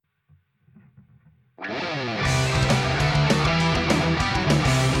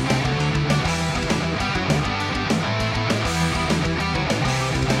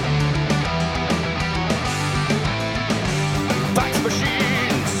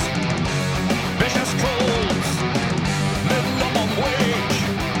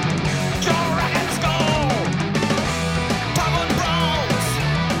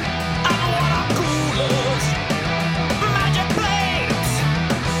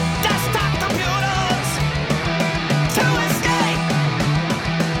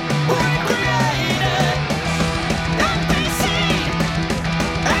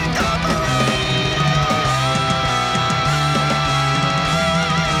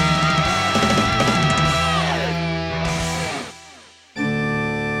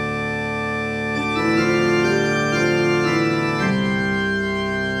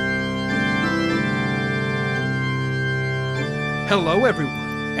Hello, everyone,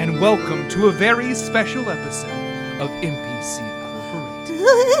 and welcome to a very special episode of NPC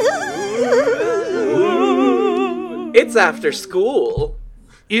Incorporated. It's after school.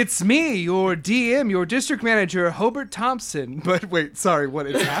 It's me, your DM, your district manager, Hobart Thompson. But wait, sorry, what?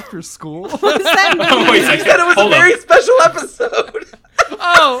 It's after school? What does that mean? Oh, wait, you said it was a very special episode.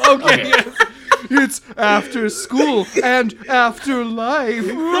 Oh, okay. Yes. It's after school and after life.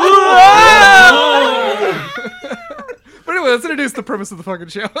 But anyway, let's introduce the premise of the fucking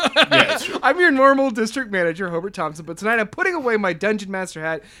show. Yeah, sure. I'm your normal district manager, Hobart Thompson, but tonight I'm putting away my Dungeon Master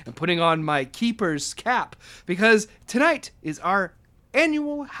hat and putting on my Keeper's cap, because tonight is our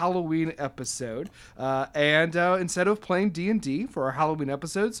annual Halloween episode, and instead of playing D&D for our Halloween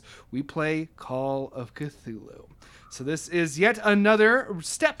episodes, we play Call of Cthulhu. So this is yet another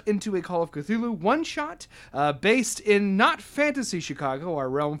step into a Call of Cthulhu one-shot, based in not Fantasy Chicago, our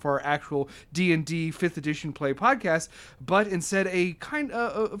realm for our actual D&D 5th edition play podcast, but instead a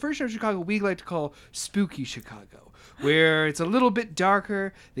version of Chicago we like to call Spooky Chicago, where it's a little bit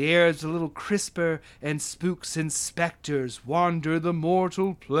darker, the air is a little crisper, and spooks and specters wander the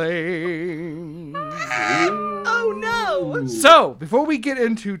mortal plane. Oh no! So, before we get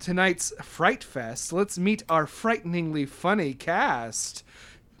into tonight's Fright Fest, let's meet our frighteningly funny cast.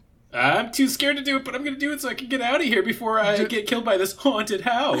 I'm too scared to do it, but I'm going to do it so I can get out of here before I get killed by this haunted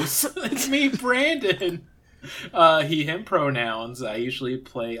house. It's me, Brandon. He, him pronouns. I usually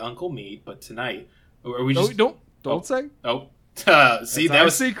play Uncle Meat, but tonight... Are we just... Don't say. Oh. See, that our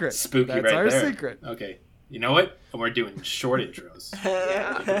was secret. Spooky. That's right our there. secret. Okay. You know what? And we're doing short intros.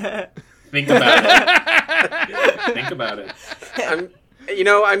 Yeah. Think about it. Think about it.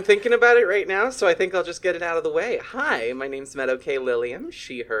 I'm thinking about it right now, so I think I'll just get it out of the way. Hi, my name's Meadow K. Lilliam,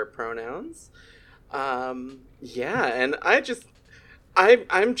 she, her pronouns. And I'm just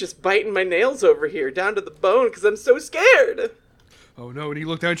biting my nails over here down to the bone because I'm so scared. Oh no, and you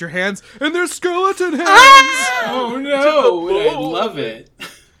look down at your hands, and they're skeleton hands! Oh no, and I love it.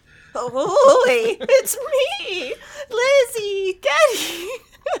 Holy, it's me, Lizzie, Getty.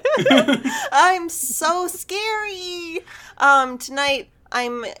 I'm so scary. Tonight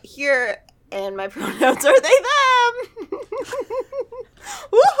I'm here, and my pronouns are they, them.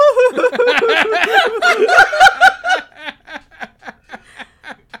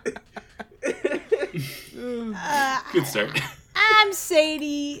 Good start. I'm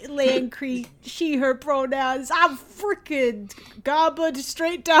Sadie Landcreek, she, her pronouns. I'm freaking gobbled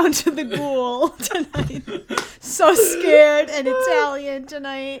straight down to the ghoul tonight. So scared and Italian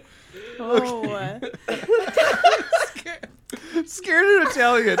tonight. Oh. Scared and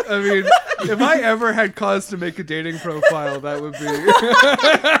Italian. I mean, if I ever had cause to make a dating profile, that would be...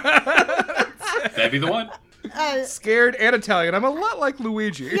 That'd be the one. Scared and Italian. I'm a lot like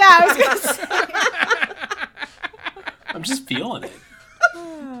Luigi. Yeah, I was going to say. I'm just feeling it.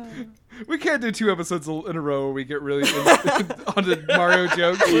 We can't do 2 episodes in a row where we get really onto Mario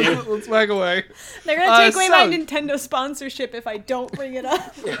jokes. Let's wag away. They're going to take away my Nintendo sponsorship if I don't bring it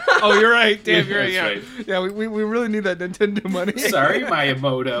up. Oh, you're right. Damn, you're right. That's Yeah, right. Yeah, we really need that Nintendo money. Sorry,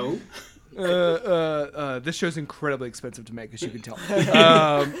 Miyamoto. This show's incredibly expensive to make, as you can tell.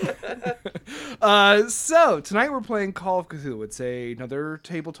 So tonight we're playing Call of Cthulhu. It's another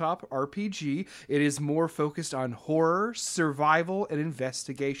tabletop RPG. It is more focused on horror, survival, and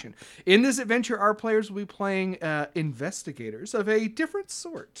investigation. In this adventure, our players will be playing investigators of a different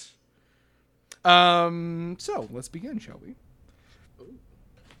sort. So let's begin, shall we?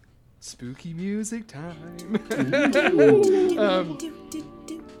 Spooky music time.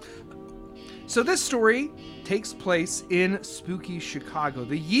 So this story takes place in spooky Chicago.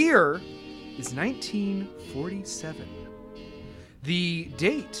 The year is 1947. The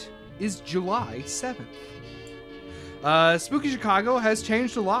date is July 7th. Spooky Chicago has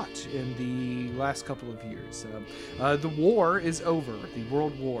changed a lot in the last couple of years. The war is over, the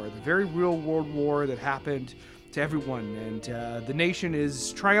World War, the very real World War that happened to everyone, and the nation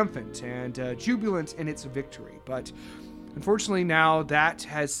is triumphant and jubilant in its victory. But unfortunately now that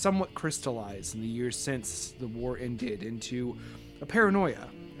has somewhat crystallized in the years since the war ended into a paranoia,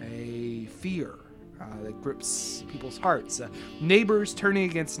 a fear that grips people's hearts. Neighbors turning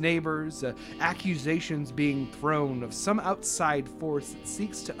against neighbors, accusations being thrown of some outside force that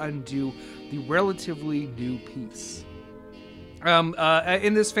seeks to undo the relatively new peace.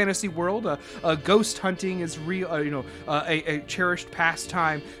 In this fantasy world, ghost hunting is real, a cherished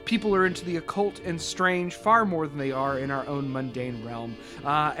pastime. People are into the occult and strange far more than they are in our own mundane realm.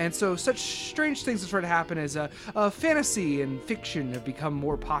 And so such strange things have started to happen as fantasy and fiction have become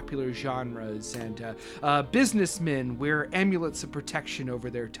more popular genres, and businessmen wear amulets of protection over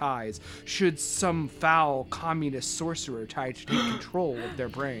their ties should some foul communist sorcerer try to take control of their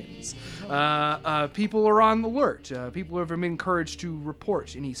brains. People are on the alert. People have been encouraged to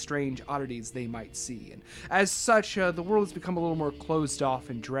report any strange oddities they might see. And as such, the world has become a little more closed off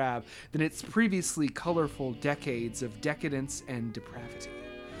and drab than its previously colorful decades of decadence and depravity.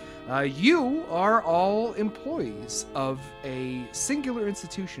 You are all employees of a singular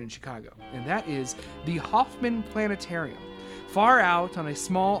institution in Chicago, and that is the Hoffman Planetarium. Far out on a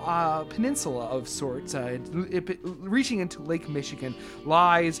small peninsula of sorts, reaching into Lake Michigan,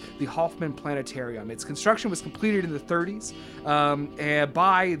 lies the Hoffman Planetarium. Its construction was completed in the 30s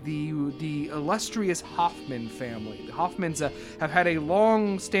by the illustrious Hoffman family. The Hoffmans have had a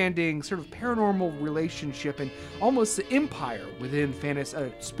long-standing sort of paranormal relationship and almost an empire within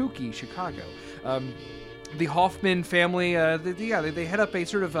spooky Chicago. The Hoffman family, they head up a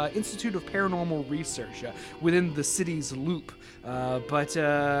sort of Institute of Paranormal Research within the city's loop, but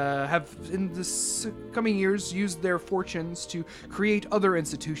have in the coming years used their fortunes to create other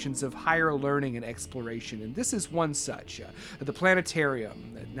institutions of higher learning and exploration, and this is one such, the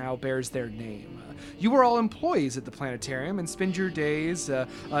planetarium that now bears their name. You are all employees at the planetarium and spend your days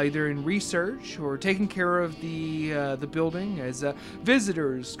either in research or taking care of the building as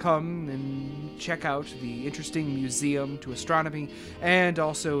visitors come and check out the interesting museum to astronomy, and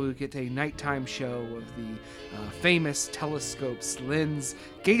also get a nighttime show of the famous telescope's lens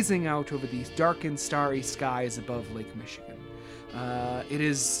gazing out over these darkened starry skies above Lake Michigan. It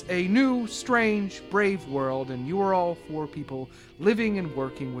is a new, strange, brave world, and you are all 4 people living and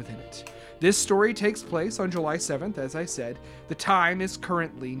working within it. This story takes place on July 7th, as I said. The time is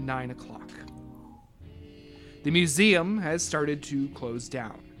currently 9 o'clock. The museum has started to close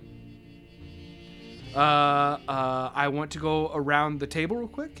down. I want to go around the table real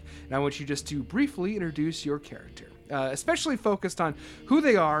quick, and I want you just to briefly introduce your character, especially focused on who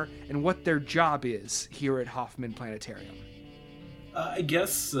they are and what their job is here at Hoffman Planetarium. I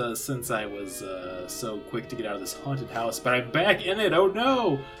guess since I was so quick to get out of this haunted house, but I'm back in it. Oh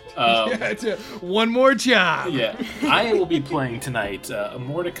no! One more job. Yeah, I will be playing tonight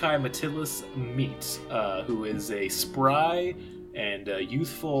Mordecai Matillas Meat, who is a spry and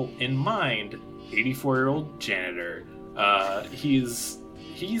youthful in mind 84-year-old janitor. He's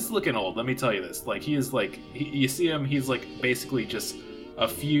looking old. Let me tell you this. Like, he is like, you see him. He's like basically just a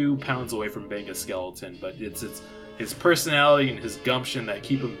few pounds away from being a skeleton, but it's his personality and his gumption that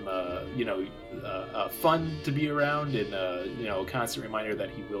keep him, fun to be around, and a constant reminder that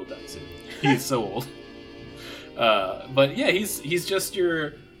he will die soon. He's so old. But yeah, he's just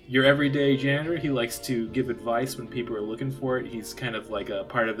your everyday janitor. He likes to give advice when people are looking for it. He's kind of like a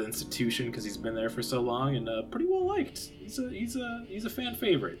part of the institution because he's been there for so long, and pretty well liked. He's a fan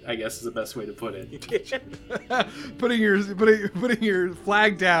favorite, I guess is the best way to put it. putting your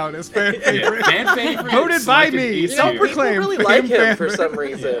flag down as fan favorite. Fan favorite. Voted by me. Self-proclaimed. People really like him for some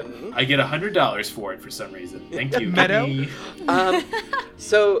reason. Yeah. I get $100 for it for some reason. Thank you. Meadow.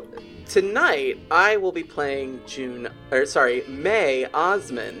 So tonight I will be playing May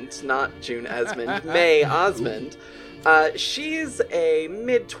Osmond, not June Esmond. May Osmond. She's a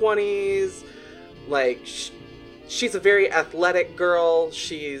mid-20s, like. She's a very athletic girl.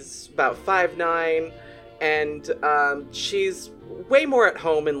 She's about 5'9", and she's way more at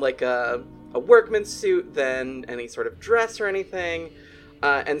home in like a workman's suit than any sort of dress or anything.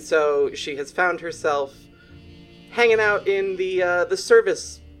 And so she has found herself hanging out in the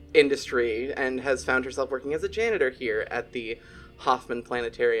service industry and has found herself working as a janitor here at the Hoffman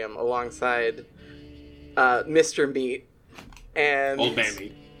Planetarium alongside Mr. Meat and Old Man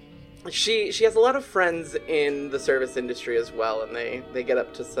Meat. She has a lot of friends in the service industry as well, and they get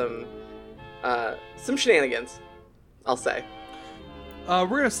up to some shenanigans, I'll say. we're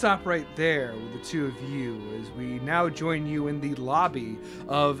going to stop right there with the two of you as we now join you in the lobby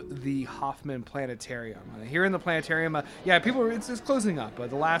of the Hoffman Planetarium. Here in the planetarium, it's closing up.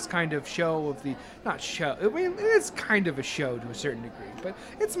 The last kind of show of the, not show, I mean, it is kind of a show to a certain degree, but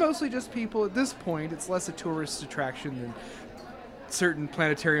it's mostly just people at this point. It's less a tourist attraction than certain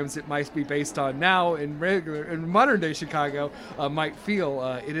planetariums it might be based on now in modern day Chicago might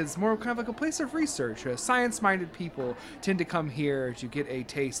feel. It is more kind of like a place of research. Science-minded people tend to come here to get a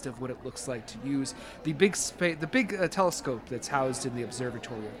taste of what it looks like to use the big telescope that's housed in the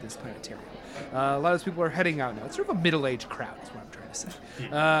observatory of this planetarium. A lot of those people are heading out now. It's sort of a middle-aged crowd, is what I'm trying to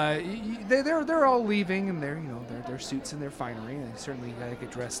say. They're all leaving in their suits and their finery. They certainly gotta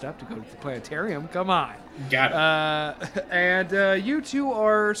get dressed up to go to the planetarium. Come on. Got it. And you two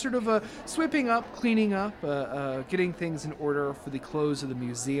are sort of sweeping up, cleaning up, getting things in order for the close of the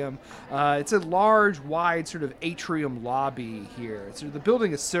museum. It's a large, wide sort of atrium lobby here. The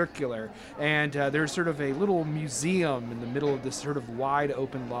building is circular, and there's sort of a little museum in the middle of this sort of wide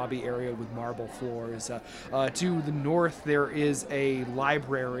open lobby area with marble floors. To the north, there is a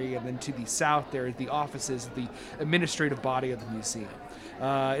library, and then to the south, there are the offices of the administrative body of the museum.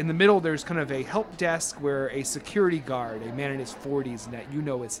 In the middle, there's kind of a help desk where a security guard, a man in his 40s, and that you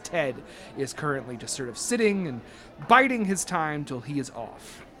know as Ted, is currently just sort of sitting and biding his time till he is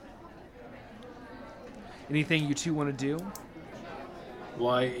off. Anything you two want to do?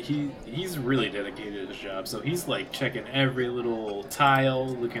 Well, he's really dedicated to his job, so he's like checking every little tile,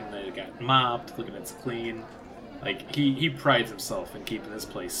 looking that it got mopped, looking at it's clean. Like he prides himself in keeping this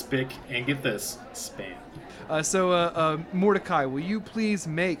place spick and get this spam. So Mordecai, will you please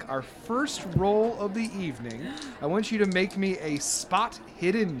make our first roll of the evening? I want you to make me a spot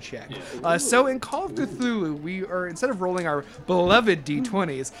hidden check. Yeah. So in Call of Cthulhu, we are, instead of rolling our beloved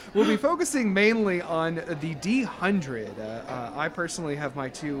D20s, we'll be focusing mainly on the D100. I personally have my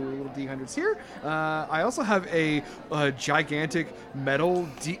two little D100s here. I also have a gigantic metal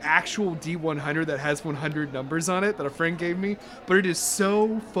actual D100 that has 100 numbers on it that a friend gave me, but it is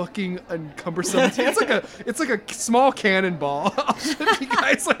so fucking cumbersome. It's like a small cannonball. I'll show you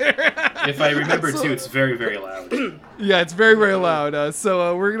guys later. If I remember too, it's very, very loud. Yeah, it's very, very loud. I'm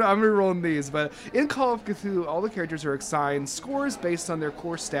gonna roll these. But in Call of Cthulhu, all the characters are assigned scores based on their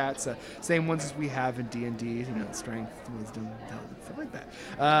core stats, same ones as we have in D&D. Strength, wisdom, intelligence, stuff like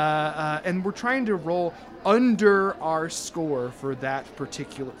that. And we're trying to roll under our score for our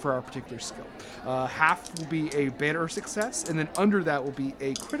particular skill. Half will be a better success, and then under that will be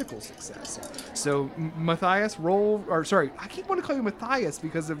a critical success. So Matthias, I keep wanting to call you Matthias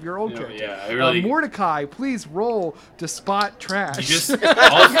because of your old character. Yeah, I really. Mordecai, please roll to spot trash. If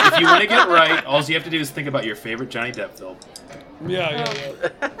you want to get right, all you have to do is think about your favorite Johnny Depp film. Yeah.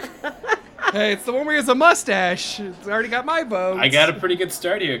 Hey, it's the one where he has a mustache. It's already got my vote. I got a pretty good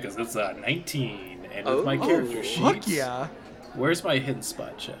start here because it's 19, and with my character sheet. Fuck yeah! Where's my hidden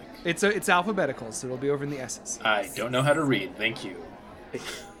spot check? It's alphabetical, so it'll be over in the S's. I don't know how to read. Thank you.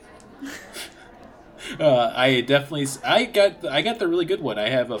 I got the really good one. I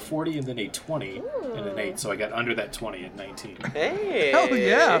have a 40 and then a 20 and an 8, so I got under that 20 at 19. Hey. Hell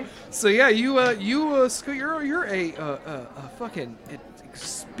yeah! So yeah, Scoot, you're a fucking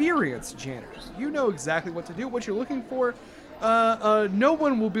experienced janitor. You know exactly what to do, what you're looking for. No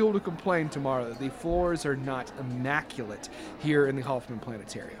one will be able to complain tomorrow that the floors are not immaculate here in the Hoffman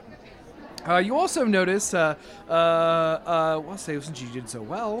Planetarium. You also notice, since you did so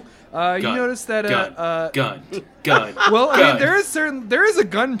well, you notice that gun. Well, I mean, there is a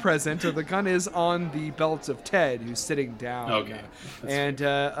gun present. The gun is on the belt of Ted, who's sitting down. Okay, and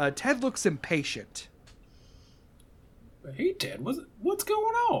Ted looks impatient. Hey, Ted, what's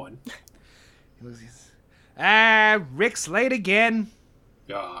going on? Rick's late again.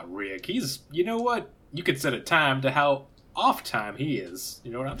 Rick, you know what? You could set a time to how off time he is.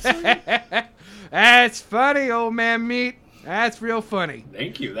 You know what I'm saying? That's funny, old man meat. That's real funny.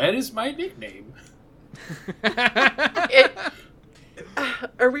 Thank you. That is my nickname.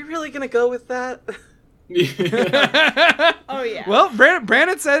 Are we really going to go with that? Oh, yeah. Well,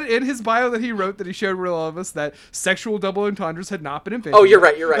 Brandon said in his bio that he wrote that he showed all of us that sexual double entendres had not been invented. Oh, you're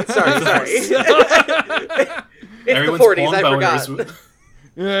right. Sorry. It's Everyone's the 40s, I forgot.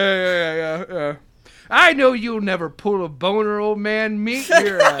 Yeah. I know you'll never pull a boner, old man meat.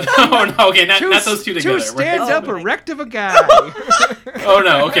 You're oh, no, okay, not those two together. Two stands up erect of a guy. Oh,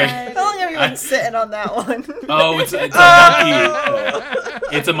 no, okay. How long have you been sitting on that one? Oh, it's a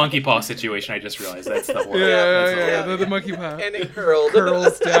monkey. It's a monkey paw situation, I just realized. That's the horror. Yeah, the monkey paw. And it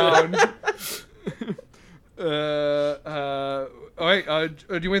curls down. All right,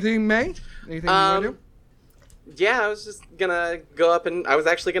 do you want anything, May? Anything you want to do? Yeah, I was just gonna go up and I was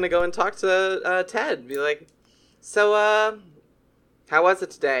actually gonna go and talk to Ted. Be like, so how was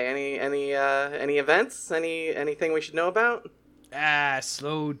it today? Any events? Anything we should know about?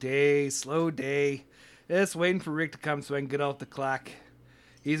 Slow day. Just waiting for Rick to come so I can get off the clock.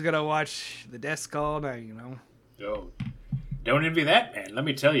 He's gonna watch the desk all night, you know. Oh, don't envy that, man. Let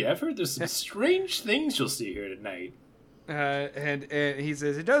me tell you, I've heard there's some strange things you'll see here tonight. And he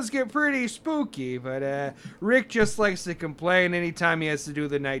says, it does get pretty spooky, but Rick just likes to complain anytime he has to do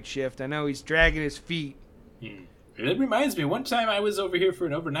the night shift. I know he's dragging his feet. It reminds me, one time I was over here for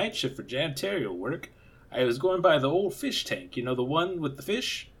an overnight shift for janitorial work. I was going by the old fish tank, you know, the one with the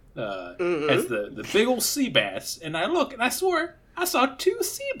fish? Has the big old sea bass. And I look, and I swore, I saw 2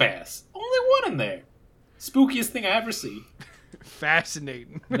 sea bass. Only one in there. Spookiest thing I ever see.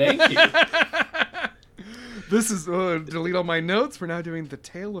 Fascinating. Thank you. This is, delete all my notes. We're now doing the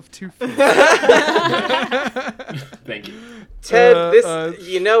Tale of 2 Fish. Thank you. Ted,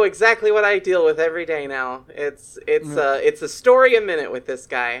 you know exactly what I deal with every day now. It's a story a minute with this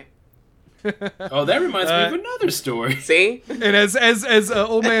guy. Oh, that reminds me of another story. See? And as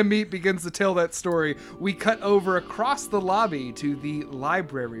Old Man Meat begins to tell that story, we cut over across the lobby to the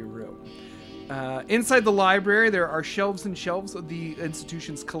library room. Inside the library, there are shelves and shelves of the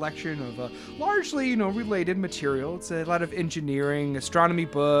institution's collection of largely, related material. It's a lot of engineering, astronomy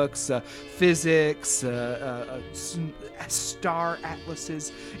books, physics, star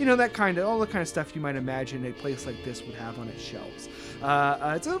atlases, all the kind of stuff you might imagine a place like this would have on its shelves.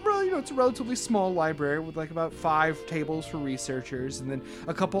 It's a relatively small library with like about 5 tables for researchers, and then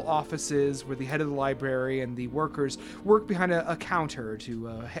a couple offices where the head of the library and the workers work behind a counter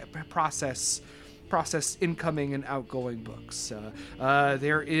to process incoming and outgoing books.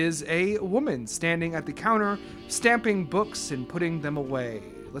 There is a woman standing at the counter, stamping books and putting them away.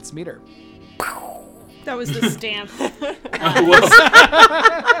 Let's meet her. That was the stamp.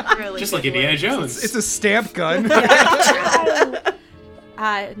 Really just like Indiana Jones. It's a stamp gun.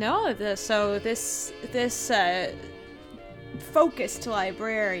 So this focused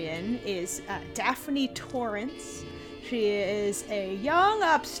librarian is Daphne Torrance. She is a young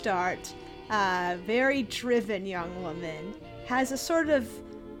upstart, very driven young woman, has a sort of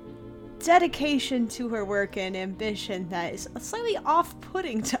dedication to her work and ambition that is slightly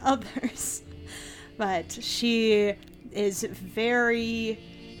off-putting to others. But she is very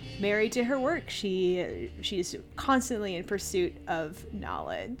married to her work. She's constantly in pursuit of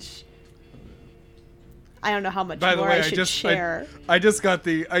knowledge. I don't know how much By the more way, I should share. I just got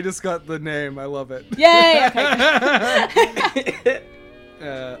the name. I love it. Yay! Okay.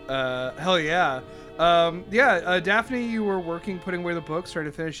 Hell yeah. Daphne, you were putting away the books, trying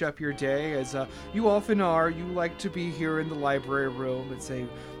to finish up your day, as you often are. You like to be here in the library room. It's a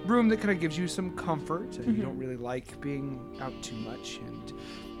room that kind of gives you some comfort. You don't really like being out too much, and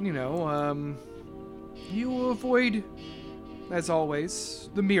you avoid, as always,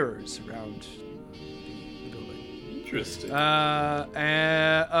 the mirrors around the building. Interesting. A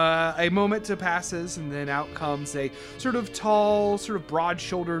moment passes, and then out comes a sort of tall, sort of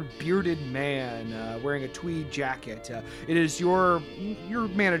broad-shouldered, bearded man wearing a tweed jacket. It is your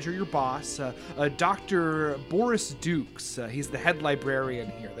manager, your boss, Dr. Boris Dukes. He's the head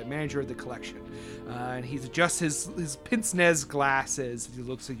librarian here, the manager of the collection. And he adjusts his pince-nez glasses. He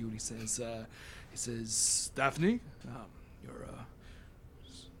looks at you and he says, Daphne,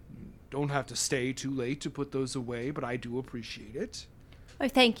 don't have to stay too late to put those away, but I do appreciate it. Oh,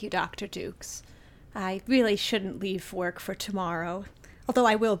 thank you, Dr. Dukes. I really shouldn't leave work for tomorrow, although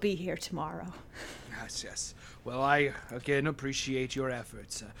I will be here tomorrow. Yes. Well, I again appreciate your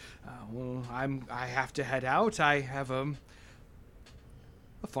efforts. I have to head out. I have a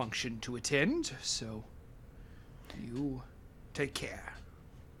function to attend, so you take care.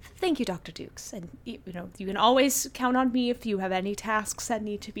 Thank you, Dr. Dukes. And, you can always count on me if you have any tasks that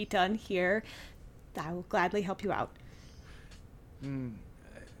need to be done here. I will gladly help you out.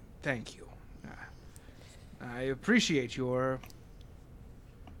 Thank you. I appreciate your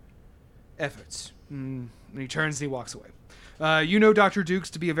efforts. And he turns and he walks away. You know Dr.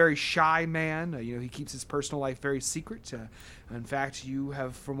 Dukes to be a very shy man. He keeps his personal life very secret. In fact, you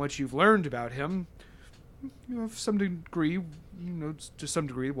have, from what you've learned about him, you have some degree, to some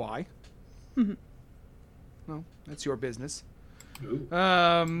degree, why. Mm-hmm. Well, that's your business. Ooh,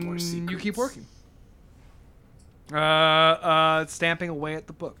 you keep working. Stamping away at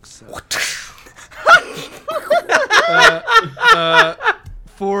the books.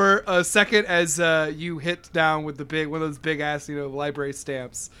 For a second, as you hit down with one of those big ass, library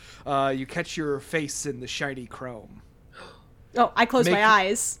stamps, you catch your face in the shiny chrome. Oh, I close Make- my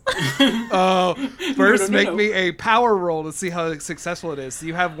eyes. Oh, first No. make me a power roll to see how successful it is. So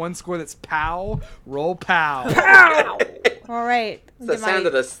you have one score that's pow, roll pow. All right. It's the sound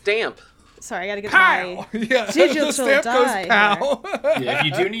of the stamp. Sorry, I gotta get Pow! my Yeah, digital the stamp die goes pow. Yeah, if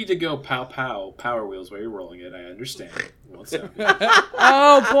you do need to go pow pow Power Wheels while you're rolling it, I understand. It won't sound good.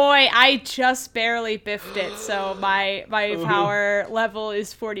 Oh boy, I just barely biffed it. So my power level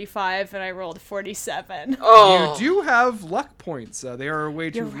is 45 and I rolled 47. Oh, You do have luck points. They are a way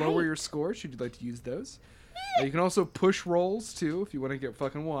to You're lower right. your score, should you like to use those. You can also push rolls, too, if you want to get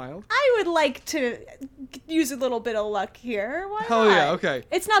fucking wild. I would like to use a little bit of luck here. Why Hell not? yeah, okay.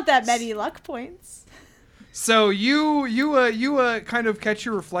 It's not that many luck points. So you kind of catch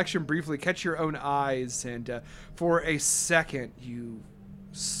your reflection briefly, catch your own eyes, and for a second you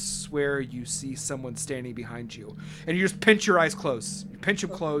swear you see someone standing behind you, and you just pinch your eyes close. You pinch them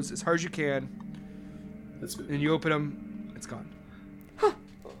close as hard as you can, That's good. and you open them. It's gone.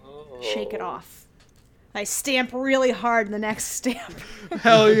 Shake it off. I stamp really hard in the next stamp.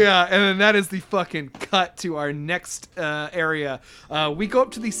 Hell yeah! And then that is the fucking cut to our next area. We go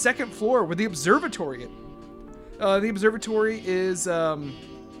up to the second floor where the observatory is. The observatory is.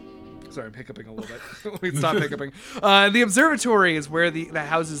 Sorry, I'm hiccuping a little bit. Let me stop hiccuping. The observatory is where that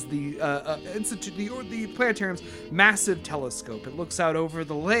houses the institute, the planetarium's massive telescope. It looks out over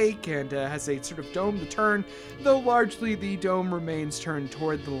the lake and has a sort of dome to turn, though largely the dome remains turned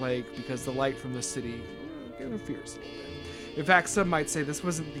toward the lake because the light from the city interferes a little bit. In fact, some might say this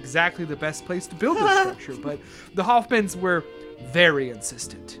wasn't exactly the best place to build this structure, but the Hoffmans were very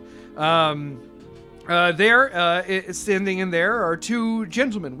insistent. Standing in there are two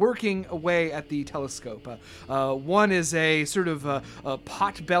gentlemen working away at the telescope. One is a sort of a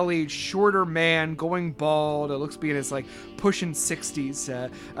pot-bellied, shorter man going bald. It looks to be in his pushing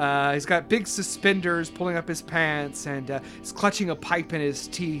 60s. He's got big suspenders pulling up his pants, and he's clutching a pipe in his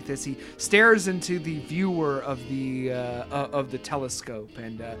teeth as he stares into the viewer of the telescope.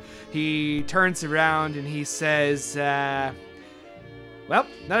 And he turns around and he says, "Well,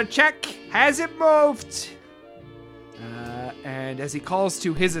 another check. Has it moved?" And as he calls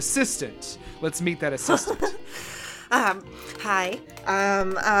to his assistant, let's meet that assistant. Hi.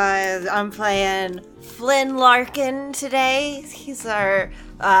 I'm playing Flynn Larkin today. It's the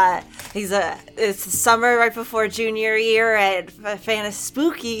summer right before junior year at Fantasy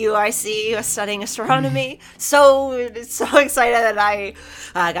Spooky UIC studying astronomy. So excited that I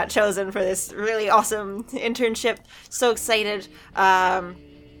got chosen for this really awesome internship. So excited.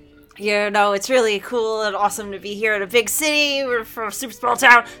 It's really cool and awesome to be here in a big city. We're from a super small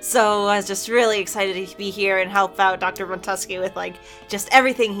town, so I was just really excited to be here and help out Dr. Montusky with just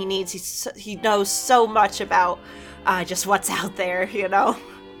everything he needs. He knows so much about just what's out there,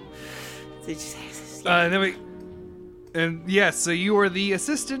 So you are the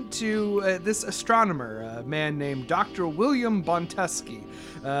assistant to this astronomer, a man named Dr. William Bontusky.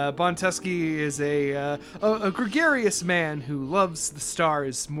 Bontusky is a gregarious man who loves the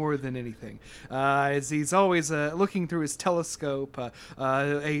stars more than anything. As he's always looking through his telescope. A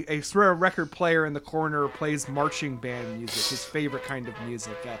rare record player in the corner plays marching band music, his favorite kind of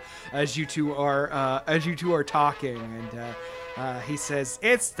music. As you two are talking, and he says,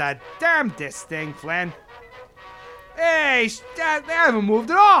 "It's the damnedest thing, Flynn. Hey, they haven't moved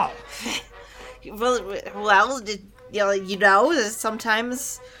at all."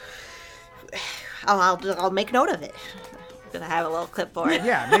 Sometimes I'll make note of it. I'm gonna have a little clipboard.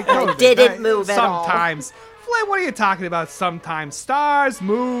 Yeah, make note of it. Didn't move at all. Sometimes. Flynn, what are you talking about? Sometimes stars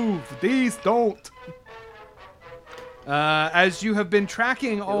move. These don't. As you have been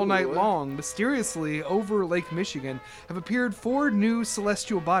tracking all night long, mysteriously over Lake Michigan have appeared 4 new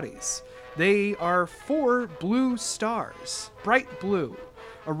celestial bodies. They are 4 blue stars, bright blue,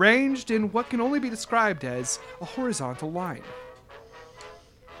 arranged in what can only be described as a horizontal line.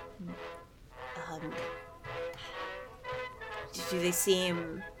 Do they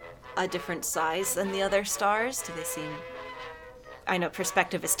seem a different size than the other stars? Do they seem... I know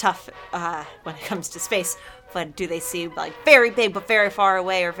perspective is tough when it comes to space, but do they seem very big but very far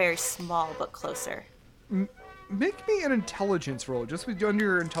away, or very small but closer? Make me an intelligence roll, just under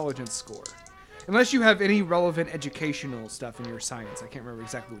your intelligence score. Unless you have any relevant educational stuff in your science. I can't remember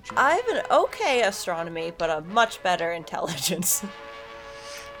exactly what you have. I have an okay astronomy, but a much better intelligence.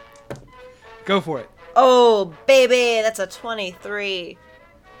 Go for it. Oh, baby, that's a 23.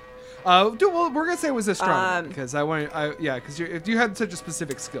 Well, we're gonna say it was astronomy because because if you had such a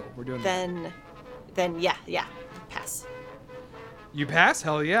specific skill, we're doing that. Then yeah, pass. You pass?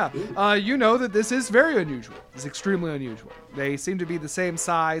 Hell yeah. You know that this is very unusual. It's extremely unusual. They seem to be the same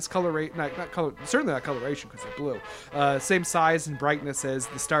size, not color, certainly not coloration because they're blue. Same size and brightness as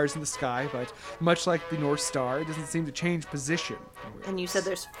the stars in the sky, but much like the North Star, it doesn't seem to change position. And you said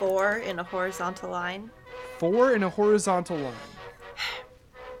there's 4 in a horizontal line? 4 in a horizontal line.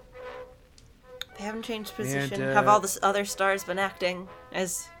 They haven't changed position. And, Have all the other stars been acting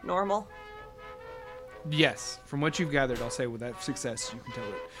as normal? Yes, from what you've gathered, I'll say with that success, you can tell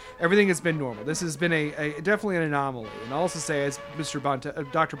that everything has been normal. This has been a definitely an anomaly. And I'll also say, as Dr.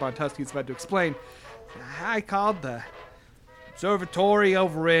 Bontusky is about to explain, I called the observatory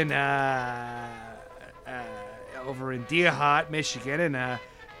over in Deer Heart, Michigan, and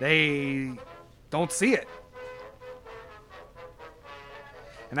they don't see it.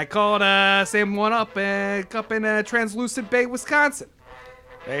 And I called same one up in Translucent Bay, Wisconsin.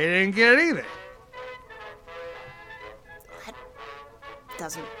 They didn't get it either.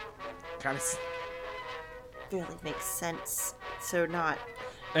 Doesn't Kind of. really make sense. So not.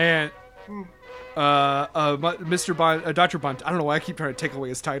 And Mr. Dr. Bunt, I don't know why I keep trying to take away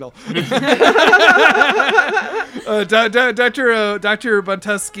his title. Dr.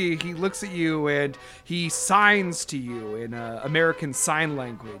 Buntusky, he looks at you and he signs to you in American Sign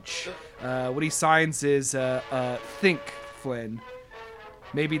Language. What he signs is, think, Flynn.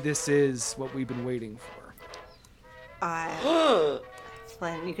 Maybe this is what we've been waiting for.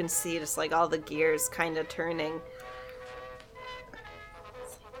 Flynn, you can see just like all the gears kind of turning.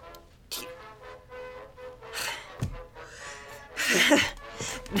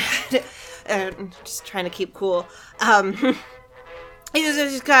 Just trying to keep cool. You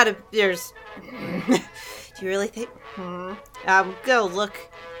just gotta. There's. Do you really think? Go look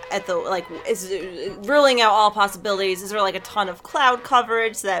at the is ruling out all possibilities. Is there like a ton of cloud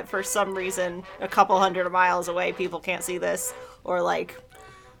coverage that for some reason a couple hundred miles away people can't see this, or like,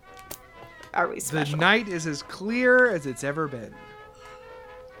 are we special? The night is as clear as it's ever been.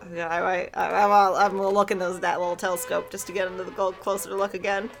 I'm looking that little telescope just to get into the closer look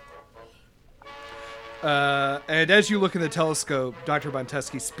again. And as you look in the telescope, Dr.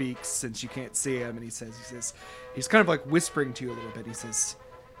 Bontusky speaks, since you can't see him, and he says, he's kind of like whispering to you a little bit. He says,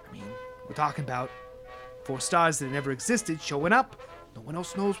 I mean, we're talking about 4 stars that never existed showing up. No one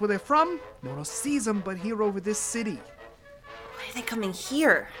else knows where they're from. No one else sees them but here over this city. Why are they coming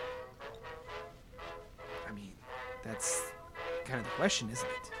here? I mean, that's kind of the question, isn't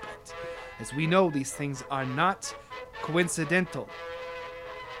it? But as we know, these things are not coincidental.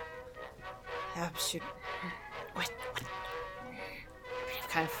 Shoot. What? We've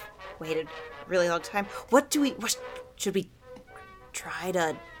kind of waited a really long time. What should we try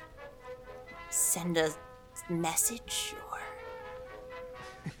to send a message or?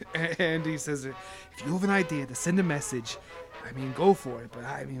 And he says, if you have an idea to send a message, I mean, go for it. But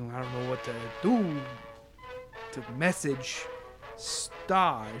I mean, I don't know what to do to message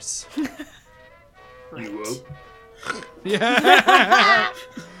stars. Right. You will. Yeah.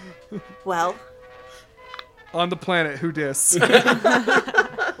 Well, On the planet, who dis?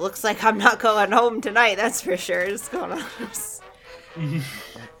 looks like I'm not going home tonight. That's for sure. Just going on.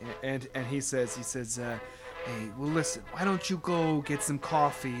 and he says, hey, well, listen, why don't you go get some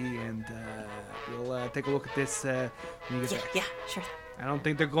coffee and we'll take a look at this when you get back. Yeah, sure. I don't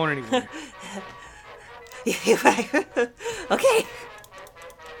think they're going anywhere. Okay.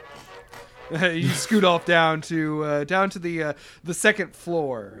 You scoot off down to the second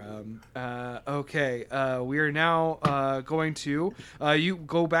floor. Okay, we are now going to you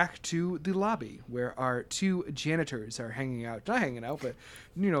go back to the lobby where our 2 janitors are hanging out. Not hanging out, but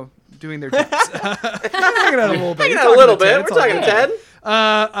doing their jobs. Hanging out a little bit. Hanging out a little bit. We're talking to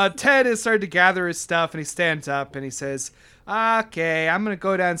Ted. Ted has started to gather his stuff, and he stands up and he says, "Okay, I'm gonna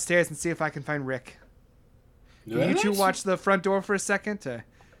go downstairs and see if I can find Rick. Can you 2 watch the front door for a second?"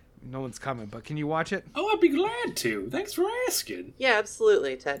 No one's coming, but can you watch it? Oh, I'd be glad to. Thanks for asking. Yeah,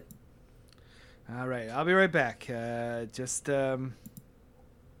 absolutely, Ted. All right, I'll be right back. I'll be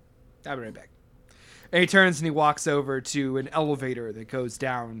right back. And he turns and he walks over to an elevator that goes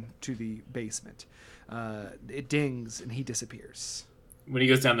down to the basement. It dings and he disappears. When he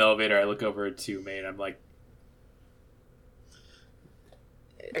goes down the elevator, I look over to May and I'm like,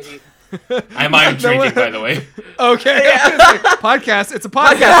 Are you... I'm drinking, by the way. Okay. Yeah. Podcast. It's a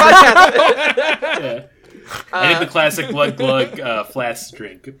podcast. Yeah. I need the classic blood glug flask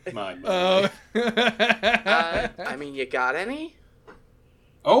drink. Mine. I mean, you got any?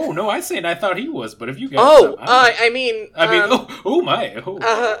 Oh no, I said I thought he was, but if you got Oh, some, I mean, oh my. Oh.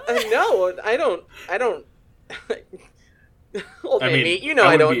 no, I don't. Old I man mean, meat, I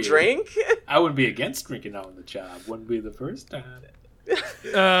I would don't be- drink. I wouldn't be against drinking on the job. Wouldn't be the first time.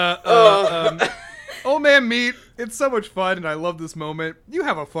 Old man meat. It's so much fun, and I love this moment. You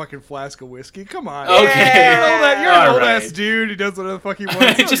have a fucking flask of whiskey. Come on. Okay. You're an All old right. ass dude. He does whatever the fuck he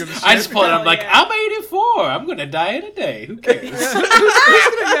wants. I I just pull it. I'm like, I'm 84. I'm gonna die in a day. Who cares? who's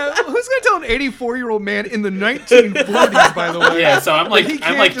gonna tell an 84-year-old man in the 1940s? By the way. Yeah. So I'm like, He I'm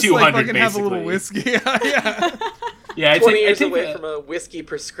can't like just, 200 fucking have a basically. little whiskey. Yeah. Yeah. 20 I years take away from a whiskey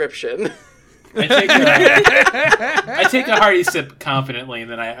prescription. I take a hearty sip confidently,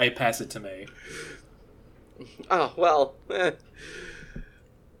 and then I pass it to May. Oh, well.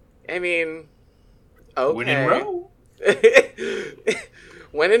 I mean, okay. When in Rome.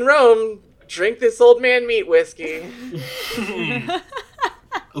 When in Rome, drink this old man meat whiskey.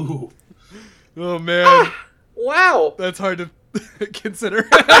 Ooh. Oh man, Wow. that's hard to consider.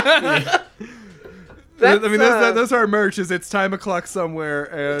 That's, I mean, that's our merch. Is it's time o'clock somewhere.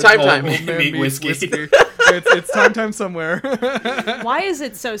 And Time. Old Meat man meets whiskey. it's time somewhere. Why is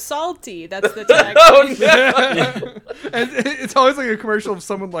it so salty? That's the tag. Oh, no. And it's always like a commercial of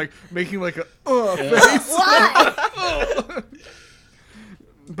someone like making like a face. Why?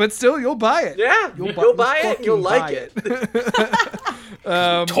 But still, you'll buy it. Yeah, you'll buy it and you'll fucking like buy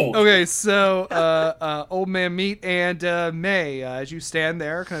it. Told you. Okay, so old man meat and May, as you stand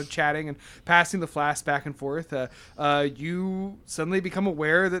there, kind of chatting and passing the flask back and forth, you suddenly become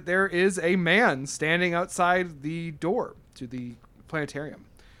aware that there is a man standing outside the door to the planetarium.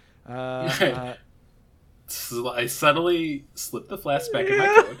 So I subtly slip the flask back in my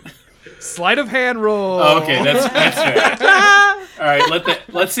coat. Sleight of hand roll. Oh, okay, that's fair. All right,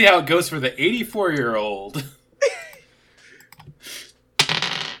 let's see how it goes for the 84-year-old.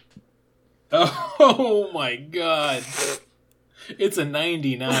 Oh my god. It's a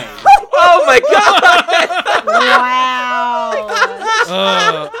 99. Oh my god! Wow.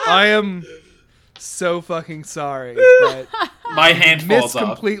 I am so fucking sorry, but My hand falls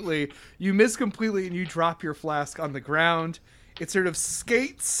off. You miss completely, and you drop your flask on the ground. It sort of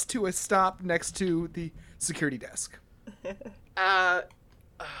skates to a stop next to the security desk. I'll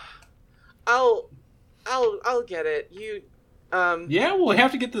get it. You, Yeah, we'll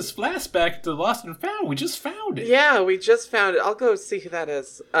have to get this flask back to Lost and Found. We just found it. yeah, we just found it. I'll go see who that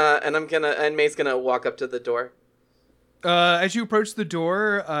is. And May's gonna walk up to the door. As you approach the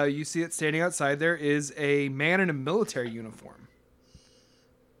door, you see that standing outside there is a man in a military uniform.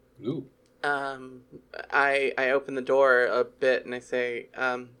 Ooh. I open the door a bit and I say,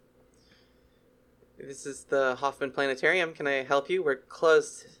 this is the Hoffman Planetarium. Can I help you? We're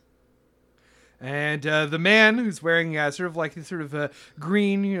closed. And the man who's wearing sort of a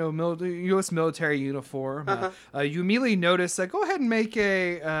green, U.S. military uniform, you immediately notice. Go ahead and make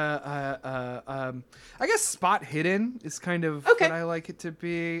I guess spot hidden is kind of Okay. what I like it to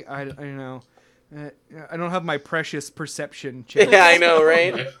be. I don't know. I don't have my precious perception check. Yeah, I know,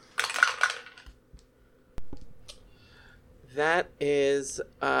 right? That is,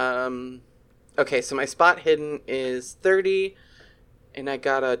 okay, so my spot hidden is 30, and I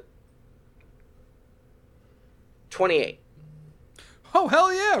got a 28. Oh,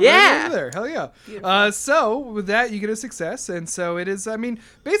 hell yeah. Yeah. Right over there. Hell yeah. So with that, you get a success. And so it is,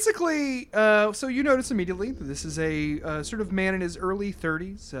 basically, so you notice immediately that this is a sort of man in his early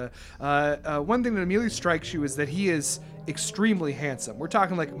 30s. One thing that immediately strikes you is that he is extremely handsome. We're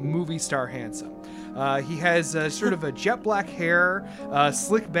talking like movie star handsome. He has sort of a jet black hair,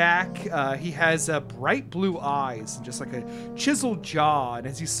 slick back. He has bright blue eyes and just like a chiseled jaw. And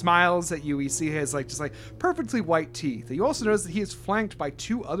as he smiles at you, you see he has just perfectly white teeth. You also notice that he is flanked by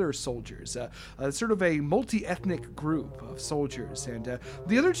two other soldiers, sort of a multi-ethnic group of soldiers. And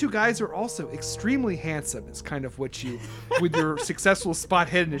the other two guys are also extremely handsome. Is kind of what you, with your successful spot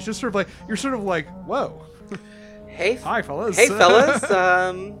hidden, it's just sort of you're sort of whoa. Hey, Hi, fellas. Hey, fellas.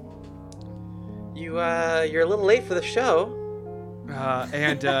 You're a little late for the show.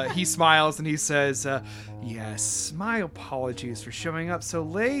 And he smiles and he says, yes, my apologies for showing up so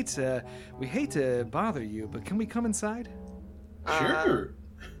late. We hate to bother you, but can we come inside? Sure.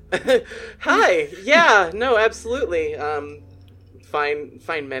 Hi. Yeah. No. Absolutely.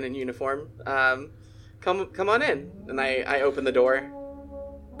 Fine men in uniform. Come on in. And I open the door.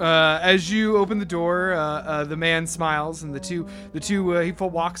 As you open the door, the man smiles, and the two he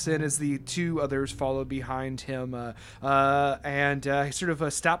walks in as the two others follow behind him, and he sort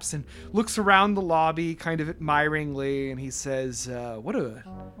of stops and looks around the lobby, kind of admiringly, and he says, "What a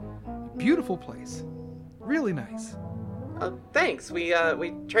beautiful place, really nice." Thanks. We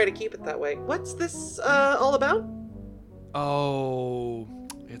try to keep it that way. What's this all about? Oh,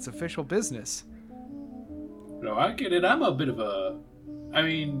 it's official business. No, I get it. I'm a bit of a...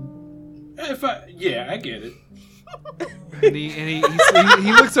 I get it. And he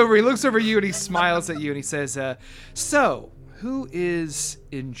looks over you and he smiles at you and he says, "So, who is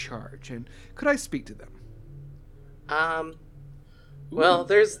in charge? And could I speak to them?" Well,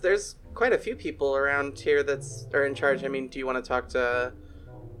 there's quite a few people around here are in charge. I mean, do you want to talk to?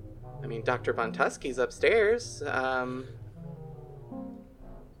 I mean, Dr. Von Tuski's upstairs.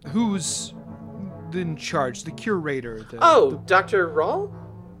 Who's in charge? The curator? Dr. Rawl?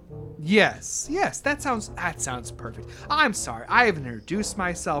 Yes, that sounds perfect. I'm sorry, I haven't introduced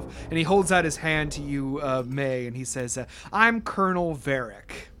myself. And he holds out his hand to you, May, and he says, "I'm Colonel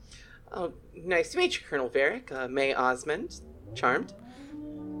Varric." Oh, nice to meet you, Colonel Varric. May Osmond. Charmed.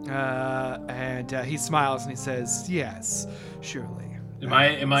 And he smiles and he says, "Yes, surely." Am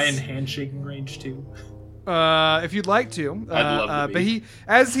I in handshaking range too? If you'd like to. I'd love to be. But he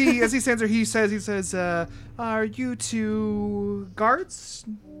as he stands there, he says, "Are you two guards?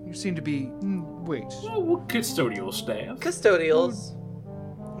 You seem to be. Wait. Oh, custodial staff. Custodials.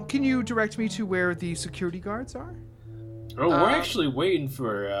 Can you direct me to where the security guards are?" Oh, we're actually waiting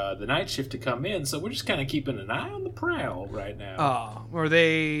for the night shift to come in, so we're just kind of keeping an eye on the prowl right now. Are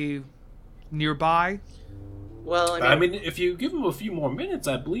they nearby? Well, I mean, if you give him a few more minutes,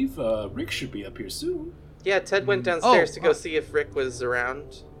 I believe Rick should be up here soon. Yeah, Ted went downstairs to go see if Rick was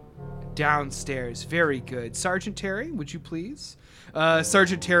around. Downstairs. Very good. Sergeant Terry, would you please?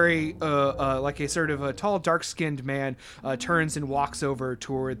 Sergeant Terry, like a sort of a tall, dark-skinned man, turns and walks over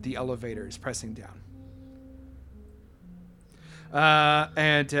toward the elevators, pressing down.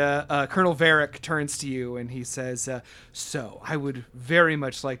 Colonel Varric turns to you and he says, "So, I would very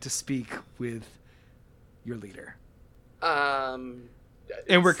much like to speak with your leader."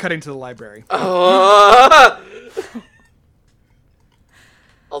 And we're cutting to the library.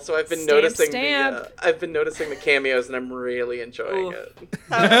 Also, I've been Stamp, noticing stamp. I've been noticing the cameos, and I'm really enjoying it.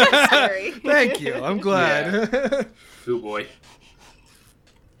 Sorry. Thank you. I'm glad. Oh boy.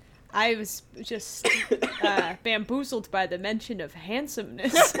 I was just bamboozled by the mention of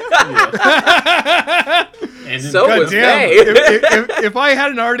handsomeness. And So then- was Damn, May. if I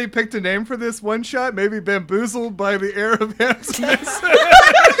hadn't already picked a name for this one shot, maybe bamboozled by the air of handsomeness.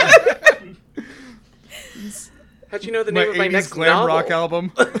 How'd you know the name of my 80s next glam novel? rock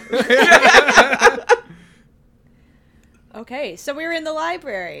album. Okay, so we're in the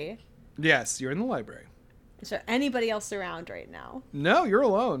library. Yes, you're in the library. Is there anybody else around right now? No, you're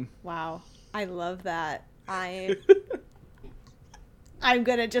alone. Wow, I love that. I'm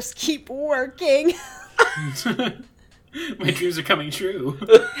gonna just keep working. My dreams are coming true.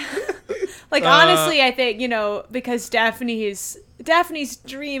 Like, honestly, I think, because Daphne's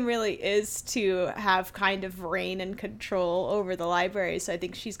dream really is to have kind of reign and control over the library. So I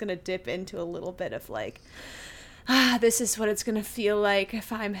think she's going to dip into a little bit of like, this is what it's going to feel like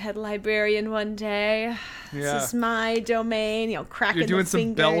if I'm head librarian one day. Yeah. This is my domain, cracking You're doing the some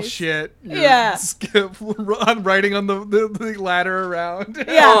fingers. bell shit. You're Yeah. writing on the ladder around.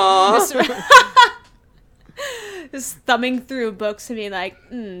 Yeah. Just thumbing through books and being like,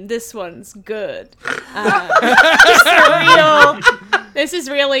 this one's good. This is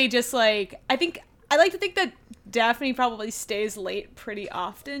really just like, I like to think that Daphne probably stays late pretty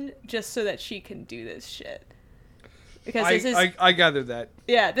often just so that she can do this shit. Because this is, I gathered that.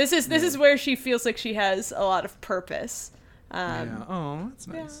 yeah, this is where she feels like she has a lot of purpose. Yeah. Oh, that's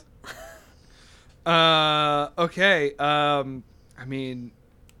nice. Okay. I mean,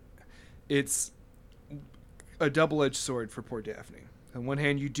 it's a double-edged sword for poor Daphne. On one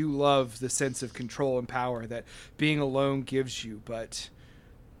hand, you do love the sense of control and power that being alone gives you, but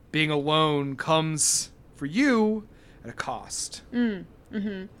being alone comes for you at a cost. And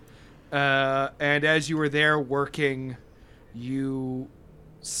as you were there working, you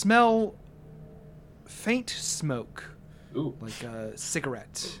smell faint smoke, Ooh. like a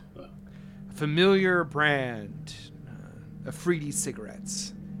cigarette. A familiar brand, Afridi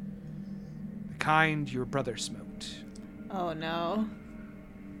cigarettes. The kind your brother smoked. Oh no.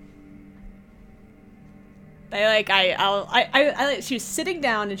 She's sitting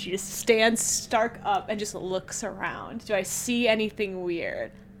down and she just stands stark up and just looks around. Do I see anything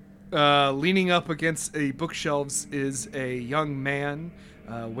weird? Leaning up against a bookshelves is a young man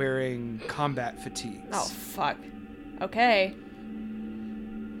wearing combat fatigues. Oh, fuck. Okay.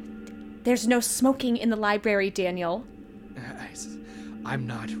 There's no smoking in the library, Daniel. I'm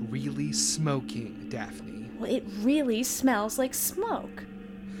not really smoking, Daphne. Well, it really smells like smoke.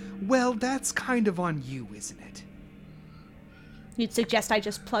 Well, that's kind of on you, isn't it? You'd suggest I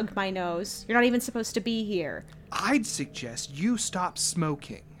just plug my nose. You're not even supposed to be here. I'd suggest you stop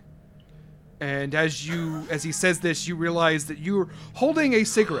smoking. And as he says this, you realize that you're holding a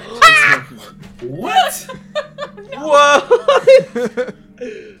cigarette and smoking it. What? Whoa!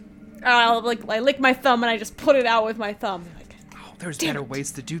 I lick my thumb and I just put it out with my thumb. Like, Oh, there's Damn better it.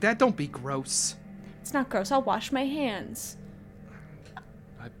 ways to do that. Don't be gross. it's not gross. I'll wash my hands.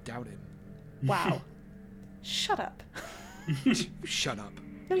 I doubt it. Wow. Shut up. You shut up.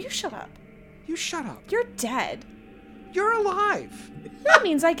 No, you shut up. You shut up. You're dead. You're alive. That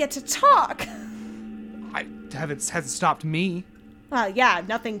means I get to talk. Hasn't stopped me. Well, yeah,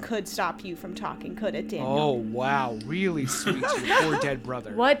 nothing could stop you from talking, could it, Daniel? Oh, wow. Really sweet to your poor dead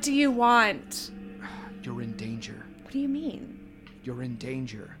brother. What do you want? You're in danger. What do you mean? You're in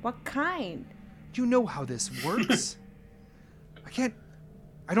danger. What kind? You know how this works. I can't.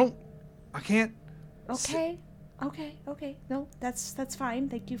 Okay. Okay. No, that's fine.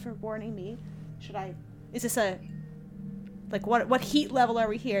 Thank you for warning me. Is this a like what heat level are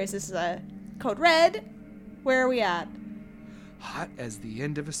we here? Is this a code red? Where are we at? Hot as the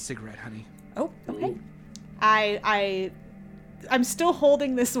end of a cigarette, honey. Oh, okay. I'm still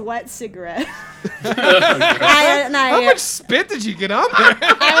holding this wet cigarette. How much spit did you get on there?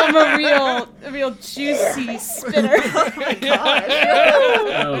 I'm a real juicy spitter. Oh my gosh.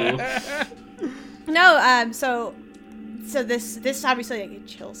 Oh. No, so this obviously like, it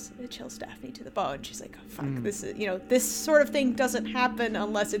chills Daphne to the bone. She's like, oh, fuck, this is this sort of thing doesn't happen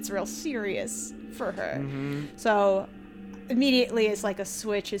unless it's real serious for her. So immediately it's like a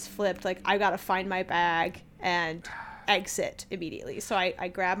switch is flipped. Like I gotta find my bag and exit immediately. So I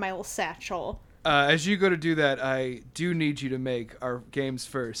grab my little satchel. As you go to do that, I do need you to make our game's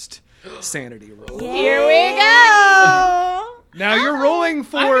first sanity roll. Here we go. Now you're rolling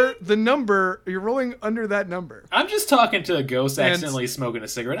for the number. You're rolling under that number. I'm just talking to a ghost accidentally smoking a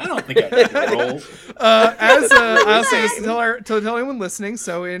cigarette. I don't think I need to roll. I also just tell anyone listening.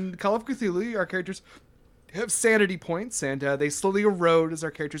 So in Call of Cthulhu, our characters have sanity points, and they slowly erode as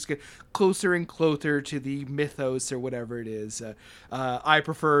our characters get closer and closer to the mythos or whatever it is. I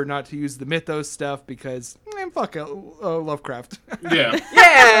prefer not to use the mythos stuff because fuck Lovecraft. Yeah.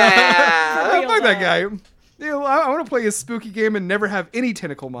 Yeah! Fuck that guy. I want to play a spooky game and never have any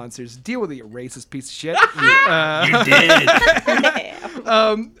tentacle monsters. Deal with it, you racist piece of shit. You did.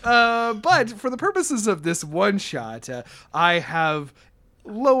 But for the purposes of this one shot, I have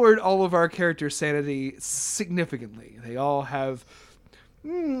lowered all of our character sanity significantly. They all have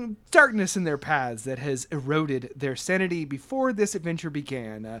darkness in their paths that has eroded their sanity before this adventure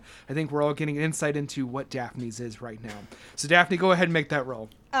began. I think we're all getting an insight into what Daphne's is right now. So Daphne, go ahead and make that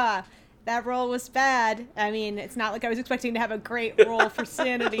roll. That roll was bad. I mean, it's not like I was expecting to have a great roll for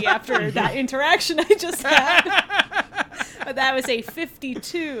sanity after that interaction I just had. But that was a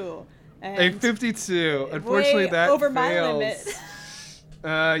 52. A 52. Unfortunately, that over fails. my limit.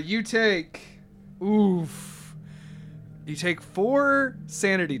 You take 4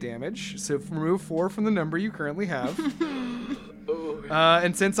 sanity damage. So remove 4 from the number you currently have.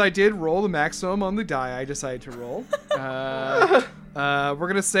 And since I did roll the maximum on the die I decided to roll, we're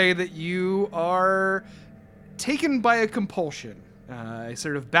going to say that you are taken by a compulsion, a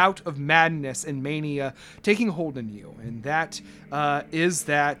sort of bout of madness and mania taking hold in you. And that is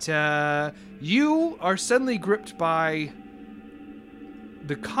that you are suddenly gripped by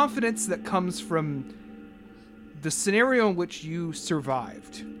the confidence that comes from the scenario in which you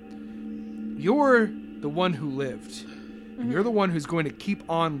survived. You're the one who lived. And you're the one who's going to keep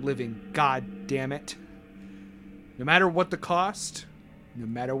on living, god damn it. No matter what the cost, no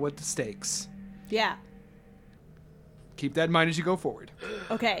matter what the stakes. Yeah. Keep that in mind as you go forward.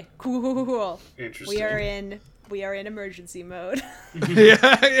 Okay. Cool. Interesting. We are in emergency mode.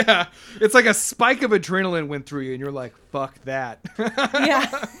 Yeah. It's like a spike of adrenaline went through you, and you're like, fuck that. Yeah.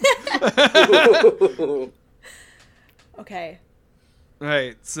 Okay. All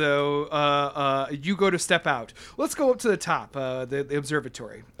right, so you go to step out. Let's go up to the top, the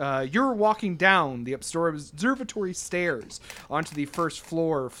observatory. You're walking down the observatory stairs onto the first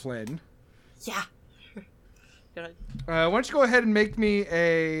floor, Flynn. Yeah. Why don't you go ahead and make me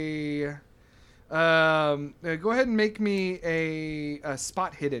a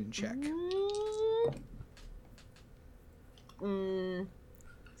spot hidden check.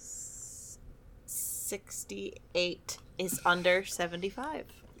 68 is under 75.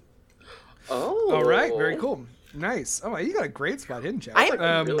 Oh. All right, very cool. Nice. Oh, you got a great spot hidden check.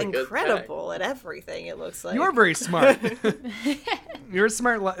 I'm really good incredible at everything, it looks like. You are very smart. You're a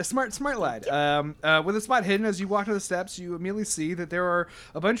smart lad. With a spot hidden, as you walk to the steps, you immediately see that there are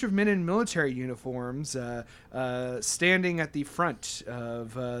a bunch of men in military uniforms standing at the front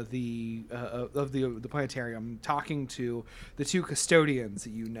of the planetarium, talking to the 2 custodians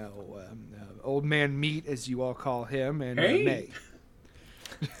that you know, Old Man Meat, as you all call him, and Hey. May.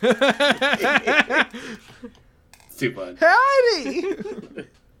 too fun. Howdy!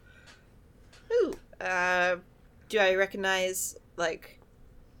 Ooh, do I recognize, like,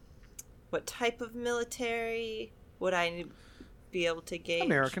 what type of military would I be able to gauge?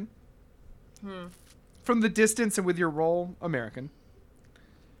 American. From the distance and with your role, American.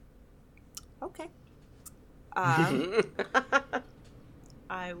 Okay. I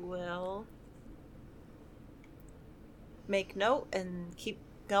will make note and keep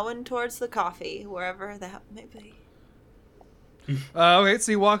going towards the coffee, wherever that may be. Okay,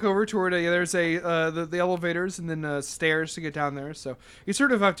 so you walk over toward there's the elevators and then stairs to get down there. So you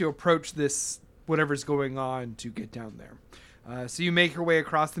sort of have to approach this whatever's going on to get down there. So you make your way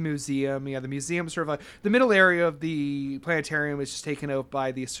across the museum. Yeah, the museum sort of the middle area of the planetarium is just taken up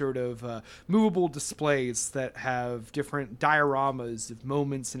by these sort of movable displays that have different dioramas of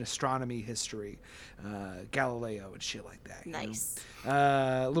moments in astronomy history, Galileo and shit like that. Nice.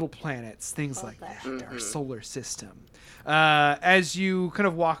 Little planets, things like that. Mm-hmm. Our solar system. As you kind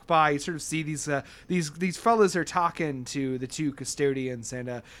of walk by, you sort of see these fellas are talking to the two custodians,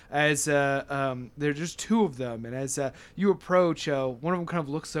 and as there are just two of them, and as you approach, one of them kind of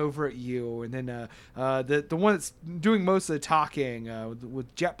looks over at you, and then the one that's doing most of the talking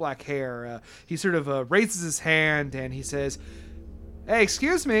with jet black hair, he sort of raises his hand and he says, "Hey,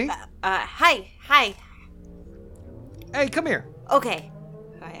 excuse me. Hi. Hey, come here." Okay.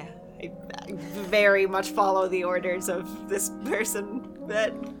 I very much follow the orders of this person.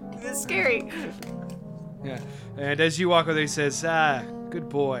 That is scary. Yeah, and as you walk over there, he says, "Good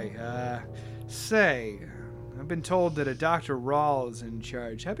boy. Say, I've been told that a Dr. Rawl is in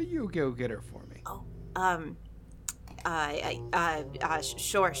charge. How about you go get her for me?" Oh,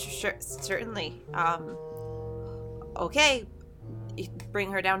 sure, certainly. Okay, bring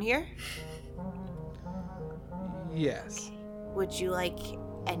her down here. Yes. Would you like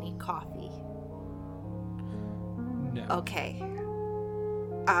any coffee? No. Okay.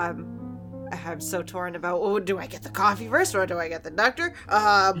 I'm so torn about, do I get the coffee first or do I get the doctor?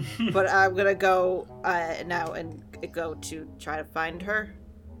 But I'm gonna go now and go to try to find her.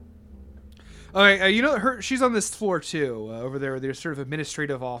 All right, you know she's on this floor too. Over there, there's sort of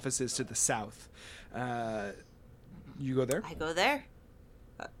administrative offices to the south. You go there. I go there.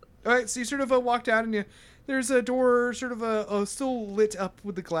 All right, so you sort of walk down, and there's a door, sort of still lit up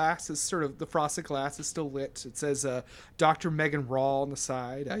with the glass. It's sort of the frosted glass is still lit. It says Dr. Megan Rawl on the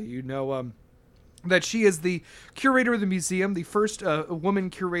side. That she is the curator of the museum, the first woman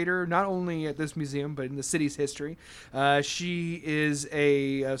curator, not only at this museum, but in the city's history. She is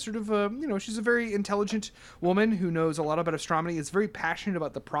a sort of, she's a very intelligent woman who knows a lot about astronomy, is very passionate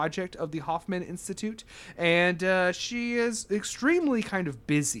about the project of the Hoffman Institute, and she is extremely kind of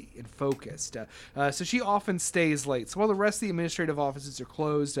busy and focused. So she often stays late. So while the rest of the administrative offices are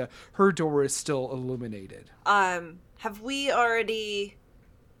closed, her door is still illuminated. Have we already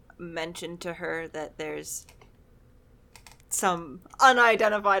mentioned to her that there's some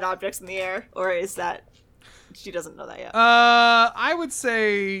unidentified objects in the air, or is that she doesn't know that yet? I would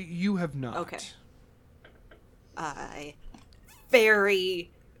say you have not. Okay. I very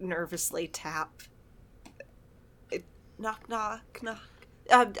nervously tap. Knock.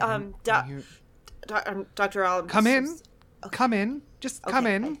 Dr. Allen. Come in. Okay. Come in. Just come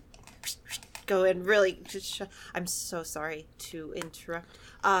Okay. in. Go in really. I'm so sorry to interrupt,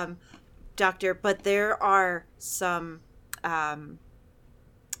 doctor, but there are some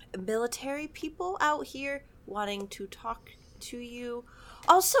military people out here wanting to talk to you.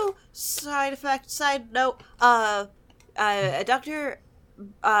 Also, side note, doctor,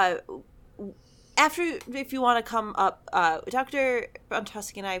 after, if you want to come up, Dr.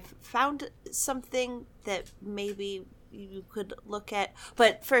 Bontusky and I found something that maybe you could look at.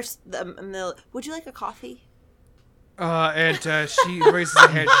 But first, would you like a coffee? And she raises her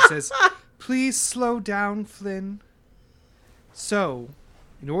head and says, "Please slow down, Flynn. So,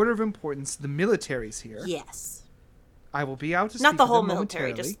 in order of importance, the military's here. Yes. I will be out to speak Not the with whole them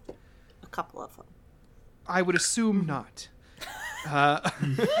military, momentarily. just a couple of them. I would assume not."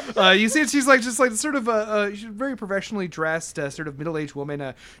 You see, she's like just like sort of she's very professionally dressed, sort of middle-aged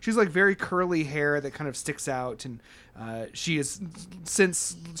woman. She's like very curly hair that kind of sticks out, and she is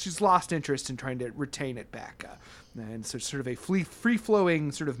since she's lost interest in trying to retain it back. And so sort of a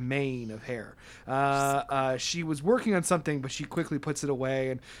free-flowing sort of mane of hair. She was working on something, but she quickly puts it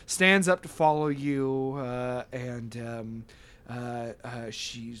away and stands up to follow you.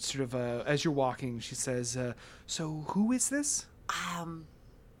 She sort of, as you're walking, she says, "So who is this?"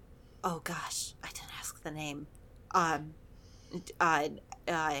 Oh gosh, I didn't ask the name. I'm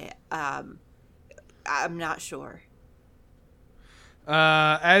not sure.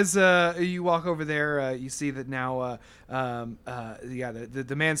 As you walk over there, you see that now,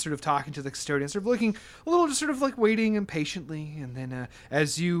 the man sort of talking to the custodian, sort of looking a little, just sort of like waiting impatiently, and then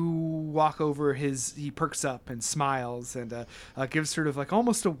as you walk over, he perks up and smiles and gives sort of like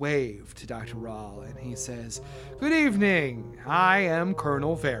almost a wave to Dr. Rahl, and he says, "Good evening. I am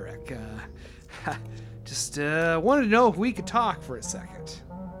Colonel Varric. Just wanted to know if we could talk for a second."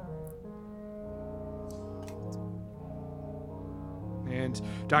 And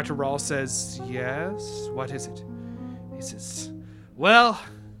Dr. Rahl says, "Yes, what is it?" He says, "Well,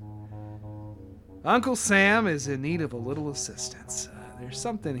 Uncle Sam is in need of a little assistance. There's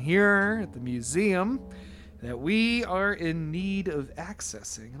something here at the museum that we are in need of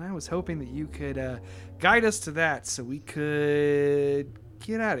accessing, and I was hoping that you could guide us to that so we could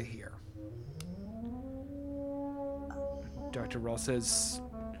get out of here." Dr. Rahl says,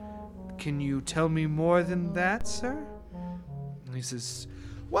 "Can you tell me more than that, sir?" And he says,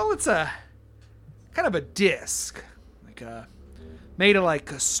 "Well, it's a kind of a disc, like made of like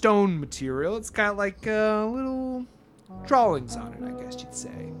a stone material. It's got like little drawings on it, I guess you'd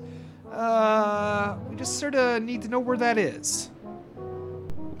say. We just sort of need to know where that is."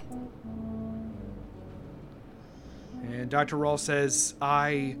 And Dr. Rahl says,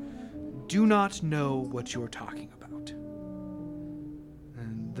 "I do not know what you're talking about."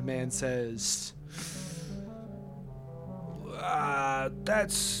 And the man says,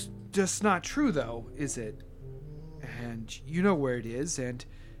 "That's just not true, though, is it? And you know where it is, and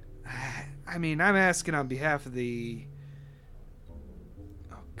I mean, I'm asking on behalf of the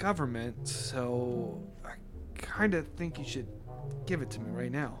government, so I kind of think you should give it to me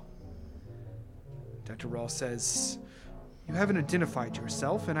right now." Dr. Rahl says, "You haven't identified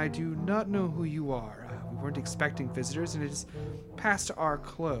yourself, and I do not know who you are. We weren't expecting visitors, and it is past our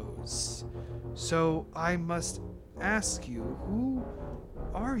close. So I must ask you, who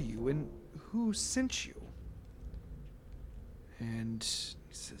are you and who sent you?" And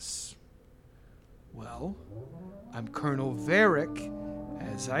he says, "Well, I'm Colonel Varric,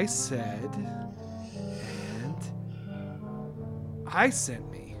 as I said, and I sent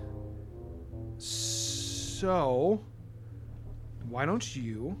me. So why don't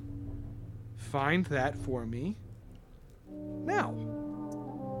you find that for me now?"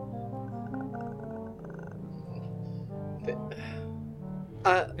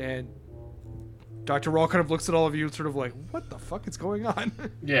 And Dr. Rahl kind of looks at all of you sort of like, what the fuck is going on?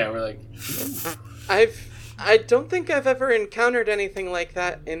 Yeah, we're like, I don't think I've ever encountered anything like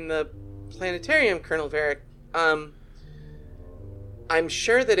that in the planetarium, Colonel Varric. I'm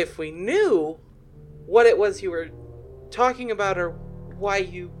sure that if we knew what it was you were talking about or why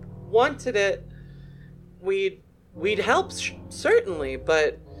you wanted it, we'd help, certainly,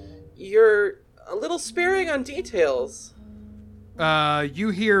 but you're a little sparing on details.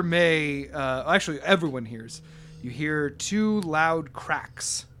 You hear May, actually everyone hears, you hear two loud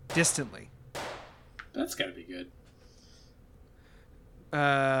cracks distantly. that's gotta be good.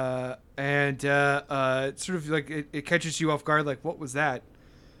 And it's sort of like it catches you off guard, like, what was that?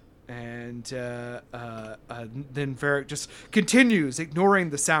 And then Varric just continues, ignoring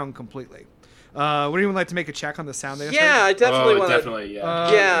the sound completely. Would anyone like to make a check on the sound they just heard? Yeah, I definitely want to. Definitely,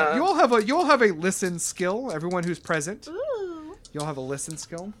 yeah. Yeah. You all have a listen skill. Everyone who's present. Ooh. You'll have a listen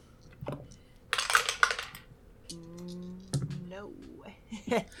skill. No.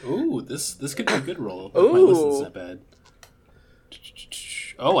 Ooh, this could be a good roll. My listen's not bad.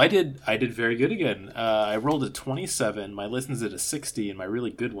 Oh, I did very good again. I rolled a 27. My listen's at a 60, and my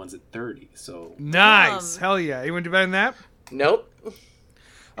really good one's at 30. So Nice, hell yeah! You want to do better than that? Nope.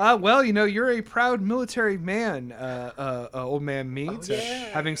 Well, you know, you're a proud military man, old man Mead,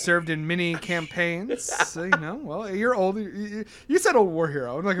 having served in many campaigns. So, you know, well, you're old. You said old war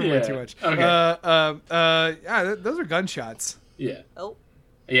hero. I'm not gonna play too much. Okay. Yeah, those are gunshots. yeah. Oh.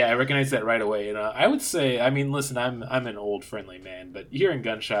 Yeah, I recognize that right away. And I would say, I mean, listen, I'm an old friendly man, but hearing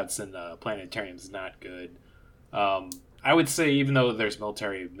gunshots in the planetarium is not good. I would say, even though there's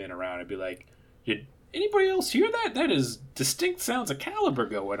military men around, I'd be like, did anybody else hear that? That is distinct sounds of caliber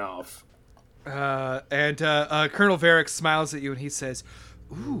going off. And Colonel Varric smiles at you and he says,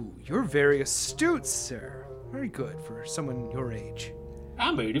 "Ooh, you're very astute, sir. Very good for someone your age."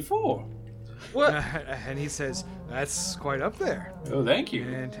 I'm 84. What? And he says, "That's quite up there." Oh, thank you.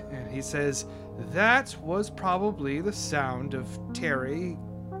 And he says, "That was probably the sound of Terry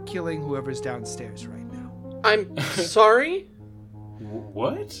killing whoever's downstairs right now." I'm sorry?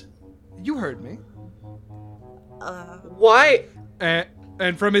 What? You heard me. Why?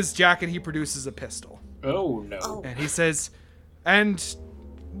 And from his jacket, he produces a pistol. Oh, no. Oh. And he says, "And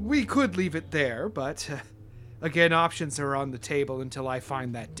we could leave it there, but Again, options are on the table until I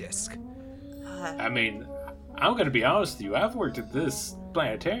find that disc. I mean, I'm gonna be honest with you. I've worked at this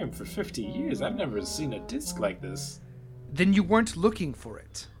planetarium for 50 years. I've never seen a disc like this. Then you weren't looking for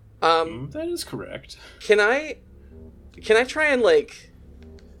it. That is correct. Can I try and, like,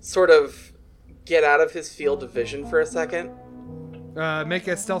 sort of get out of his field of vision for a second? Make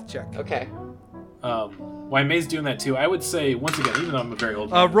a stealth check. Okay. While May's doing that too, I would say, once again, even though I'm a very old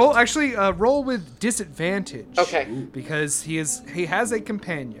man, Roll with disadvantage. Okay. Because he has a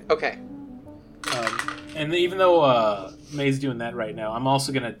companion. Okay. and even though May's doing that right now, I'm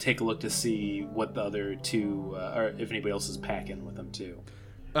also going to take a look to see what the other two, or if anybody else is packing with them too.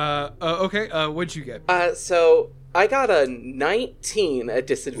 Okay, what'd you get? So I got a 19 at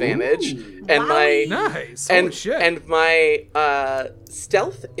disadvantage, and my Nice. and Holy shit. and my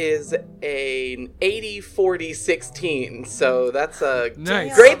stealth is an 80-40-16. So that's a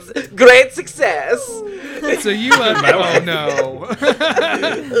Nice. great success. So you, oh no.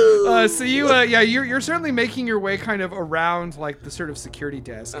 So you, you're certainly making your way kind of around like the sort of security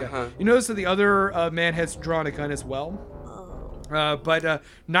desk. You notice that the other man has drawn a gun as well. But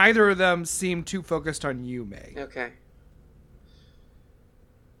neither of them seem too focused on you, May. Okay.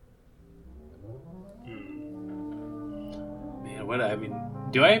 Man, what I mean,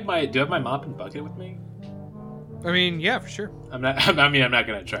 do I have my mop and bucket with me? I mean, yeah, for sure. I'm not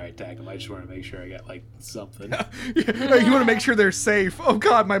gonna try and attack them. I just want to make sure I got like something. You want to make sure they're safe. Oh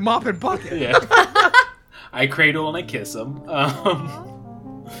God, my mop and bucket. Yeah. I cradle and I kiss them.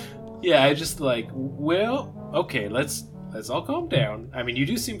 Yeah, I just like, well, okay, let's all calm down. I mean, you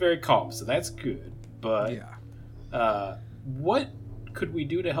do seem very calm, so that's good. But what could we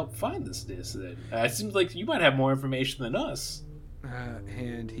do to help find this disc then? It seems like you might have more information than us.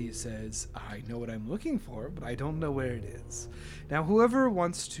 And he says, I know what I'm looking for, but I don't know where it is. Now, whoever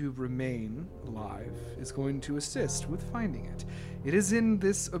wants to remain alive is going to assist with finding it. It is in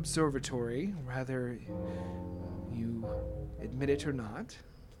this observatory, whether you admit it or not.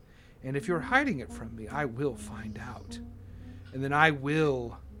 And if you're hiding it from me, I will find out. And then I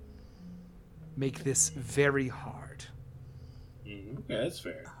will make this very hard. Okay, that's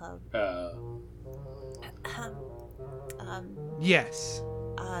fair. Yes.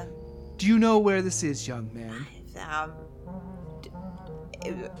 Do you know where this is, young man?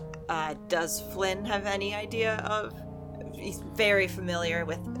 Does Flynn have any idea of? He's very familiar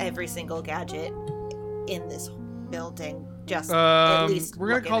with every single gadget in this building. Just at least we're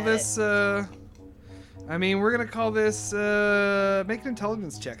gonna call this. We're gonna call this. Make an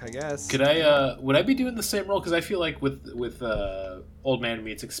intelligence check, I guess. Could I? Would I be doing the same role? Because I feel like with Old Man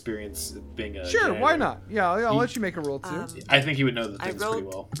Meat's experience being a sure, janitor, why not? Yeah, I'll let you make a roll too. I think he would know the I things pretty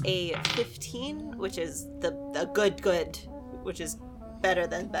rolled well. a 15, which is the good, which is better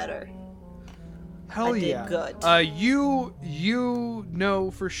than better. Hell I did yeah. good. You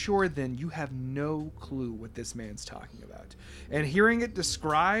know for sure then you have no clue what this man's talking about. And hearing it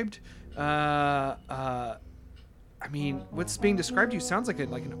described, what's being described to you sounds like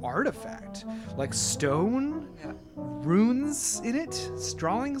an artifact. Like stone, runes in it,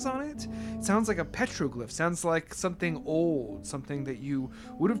 drawings on it. It sounds like a petroglyph. Sounds like something old, something that you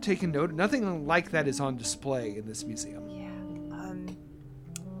would have taken note of. Nothing like that is on display in this museum. Yeah.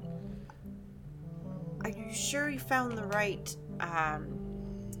 Are you sure you found the right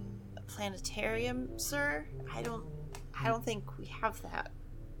planetarium, sir? I don't think we have that.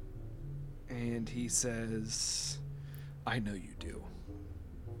 And he says, I know you do.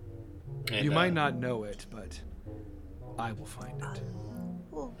 And, You might not know it, but I will find it.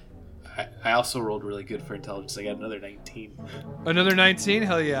 Well, I also rolled really good for intelligence. I got another 19. Another 19?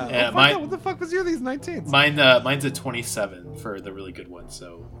 Hell yeah. Yeah, What the fuck was your these 19s? Mine's a 27 for the really good one.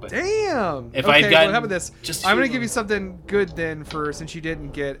 So, but Damn. If okay, I'd gotten well, how about this? just I'm gonna few- give you something good then since you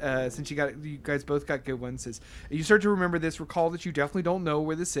didn't get you guys both got good ones. Is you start to remember this, recall that you definitely don't know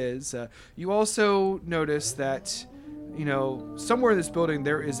where this is. You also notice that somewhere in this building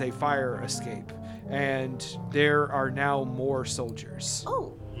there is a fire escape, and there are now more soldiers.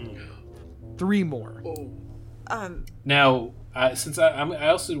 oh, 3 more. Now, since I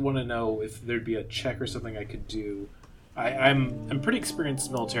also want to know if there'd be a check or something I could do. I'm pretty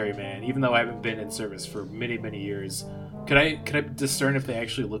experienced military man, even though I haven't been in service for many years. Could I discern if they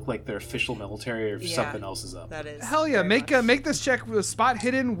actually look like they're official military or if something else is up? that is. Hell yeah! very much- Make this check with a spot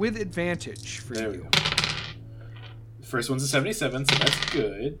hidden with advantage for There we you. go. The first one's a 77, so that's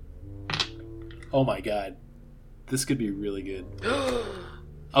good. Oh my god, this could be really good.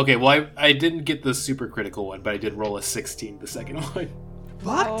 Okay, well I didn't get the super critical one, but I did roll a 16 the second one.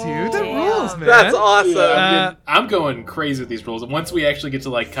 fuck, dude? That damn. rules, man. That's awesome. I'm going crazy with these rolls. And once we actually get to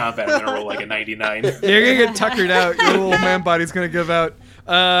like combat, I'm gonna roll like a 99. You're gonna get tuckered out. Your little man body's gonna give out.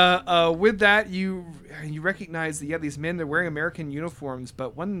 With that, you recognize that these men, they're wearing American uniforms,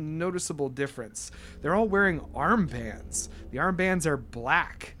 but one noticeable difference: they're all wearing armbands. The armbands are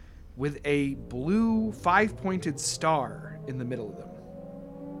black with a blue 5-pointed star in the middle of them.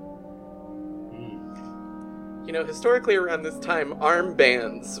 You know, historically around this time,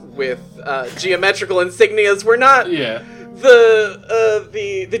 armbands with geometrical insignias were not the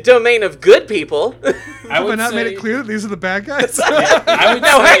domain of good people. I would Have I not say, made it clear that these are the bad guys? I would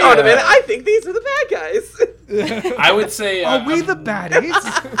No, say, hang on a minute. I think these are the bad guys. I would say. Are we the baddies?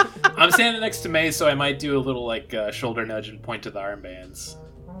 I'm standing next to May, so I might do a little like shoulder nudge and point to the armbands.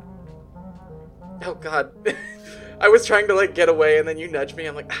 Oh God, I was trying to like get away, and then you nudged me.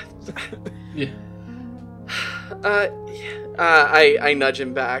 I'm like, Yeah. I nudge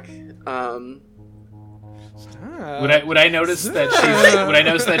him back. Would I notice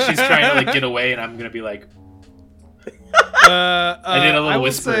that she's trying to like get away, and I'm gonna be like, I did a little will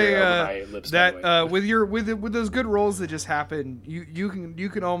whisper say, over my lips. by the way. that with those good rolls that just happened, you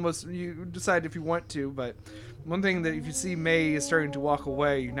can almost decide if you want to. But one thing that if you see May is starting to walk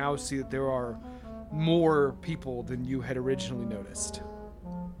away, you now see that there are more people than you had originally noticed.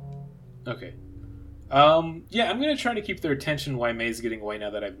 Okay. Yeah, I'm gonna try to keep their attention while May's getting away now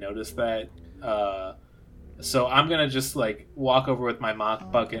that I've noticed that. So I'm gonna just like walk over with my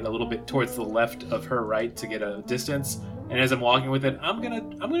mop bucket a little bit towards the left of her right to get a distance. And as I'm walking with it, I'm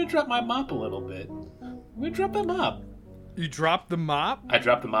gonna drop my mop a little bit. I'm gonna drop that mop. You dropped the mop? I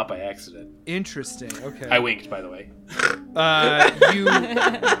dropped the mop by accident. Interesting. Okay. I winked, by the way.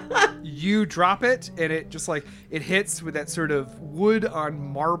 You drop it, and it just like it hits with that sort of wood on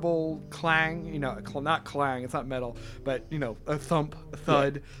marble clang. You know, not clang. It's not metal, but you know, a thump, a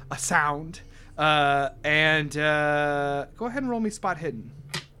thud, a sound. And go ahead and roll me spot hidden.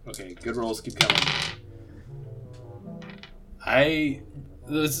 Okay, good rolls keep coming.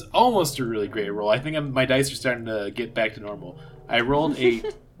 This is almost a really great roll. I think my dice are starting to get back to normal. I rolled a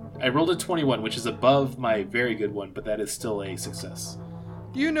 21, which is above my very good one, but that is still a success.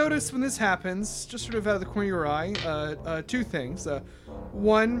 You notice when this happens, just sort of out of the corner of your eye, two things.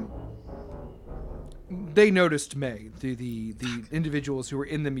 One, they noticed May, the individuals who were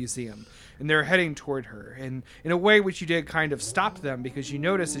in the museum, and they're heading toward her. And in a way which you did kind of stop them, because you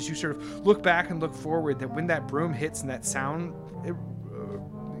notice as you sort of look back and look forward that when that broom hits and that sound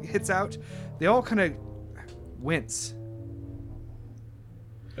hits out, they all kind of wince.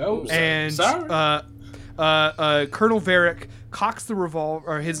 Oh, And sorry. Colonel Varric cocks the revolver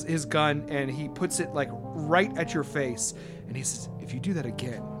or his gun, and he puts it like right at your face, and he says, "If you do that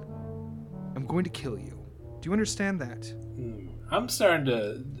again, I'm going to kill you. Do you understand that?" I'm starting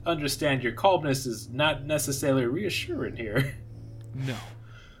to understand your calmness is not necessarily reassuring here. No.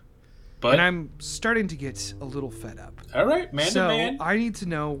 But And I'm starting to get a little fed up. all right, man So to man. I need to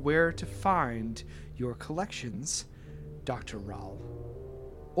know where to find your collections, Dr. Rahl.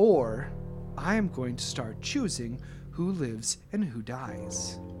 Or I am going to start choosing who lives and who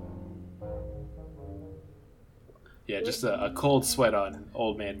dies. Yeah, just a cold sweat on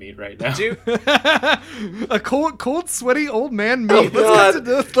old man meat right now. Do A cold, sweaty old man meat. God.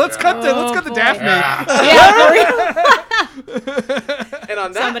 Let's cut the boy. Daphne. Yeah, for real. and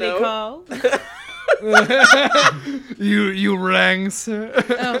on that Somebody note, call. You rang, sir.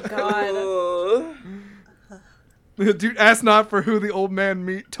 Oh God. Dude, ask not for who the old man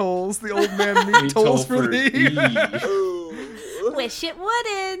meat tolls. The old man meat He tolls told for thee. Wish it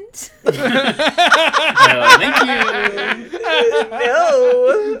wouldn't. No, thank you.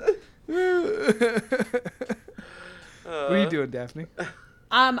 no. What are you doing, Daphne?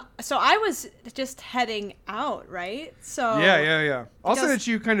 So I was just heading out, right? So Yeah. Also, Does- that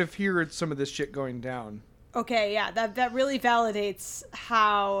you kind of hear some of this shit going down. Okay, yeah, that really validates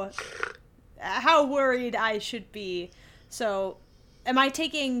how worried I should be. So, am I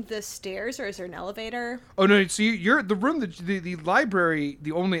taking the stairs, or is there an elevator? Oh no! So you're the room, the library.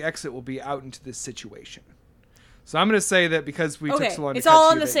 The only exit will be out into this situation. So I'm going to say that because we took Okay, so long to it's cut all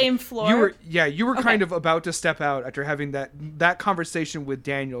to on you the that same floor? You were Okay. kind of about to step out after having that conversation with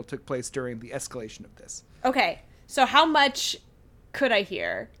Daniel took place during the escalation of this. Okay, so how much could I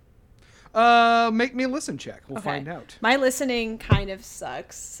hear? Make me a listen check. We'll Okay. find out. My listening kind of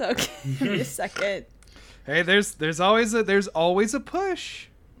sucks, so give me a second. Hey, there's always a push.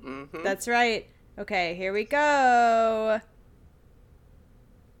 That's right. Okay, here we go.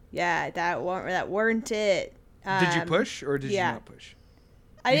 Yeah, that weren't it. Did you push or did yeah. you not push?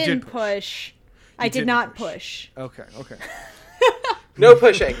 I You did didn't push. push. I did didn't not push. push. Okay. No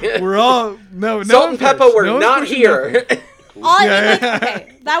pushing. We're all no Salt and one pepper, pushed. we're No one's not pushing here. nothing.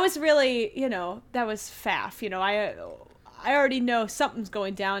 Okay, that was really, that was faff. I already know something's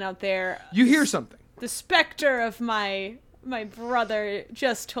going down out there. You hear something. The specter of my brother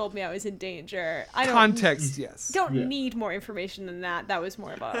just told me I was in danger. I Context, yes. don't need more information than that. That was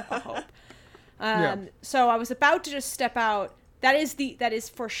more of a hope. Yeah. So I was about to just step out. That is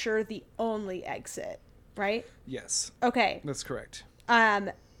for sure the only exit, right? Yes, Okay. that's correct.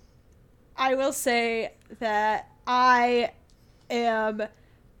 I will say that I am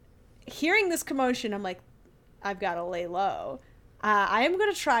hearing this commotion. I'm like, I've got to lay low. I am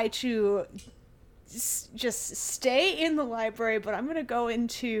going to try to just stay in the library, but I'm going to go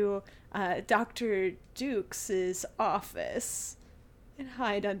into Dr. Dukes' office and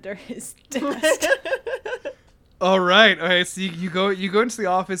hide under his desk. All right. Okay. So you go into the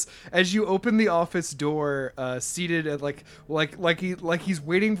office. As you open the office door, seated at like he's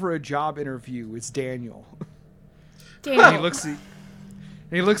waiting for a job interview. It's Daniel. And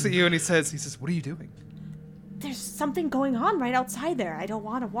he looks at you and he says, "What are you doing?" There's something going on right outside there. I don't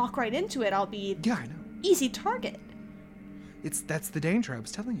want to walk right into it. I'll be Yeah, I know. easy target. That's the danger I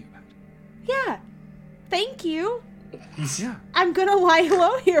was telling you about. Yeah. Thank you. Yeah. I'm gonna lie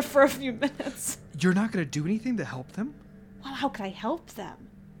low here for a few minutes. You're not gonna do anything to help them? Well, how can I help them?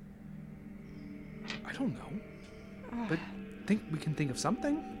 I don't know. But we can think of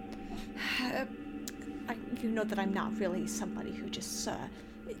something. You know that I'm not really somebody who just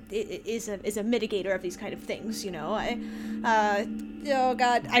is a mitigator of these kind of things. Oh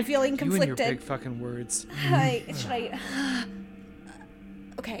God, I'm feeling You and your conflicted. big fucking words. Should I?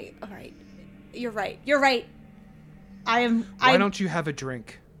 Okay, all right. You're right. Why don't you have a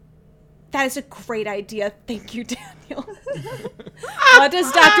drink? That is a great idea. Thank you, Daniel. What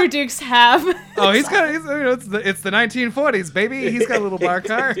does Dr. Dukes have? Oh, it's the 1940s, baby. He's got a little bar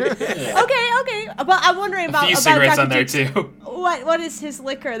card. Okay. But I'm wondering A few about cigarettes Dr. on there Dukes. too. What is his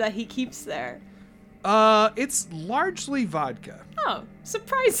liquor that he keeps there? It's largely vodka. Oh,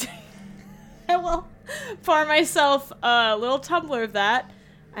 surprising. I will pour myself a little tumbler of that,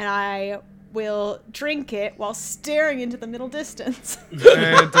 and I will drink it while staring into the middle distance.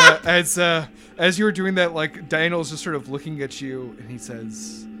 And as you're doing that, like, Daniel's just sort of looking at you, and he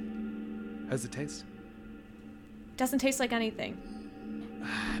says, "How's it taste?" Doesn't taste like anything.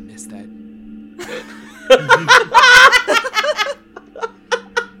 I missed that.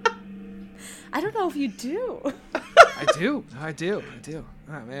 I don't know if you do. I do.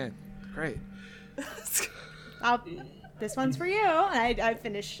 Oh man, great. This one's for you. And I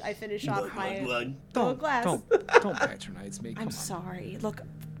finish off my little glass. Don't patronize me. Come I'm on. sorry. Look,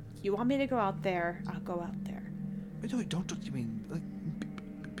 you want me to go out there? I'll go out there. Don't. You mean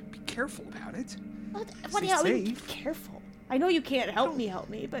like be careful about it? What do Stay you mean? Be safe. careful. I know you can't help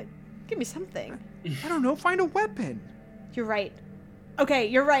me, but give me something. I don't know. Find a weapon. You're right. Okay,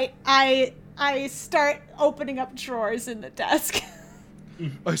 you're right. I start opening up drawers in the desk.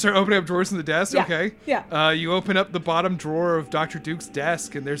 I start opening up drawers in the desk. Yeah, Okay. yeah. You open up the bottom drawer of Dr. Duke's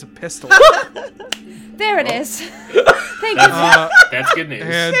desk, and there's a pistol. There it is. Thank you. That's good news.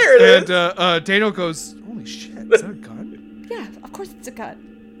 And, There it and Daniel goes, "Holy shit! Is that a gun? Yeah, of course it's a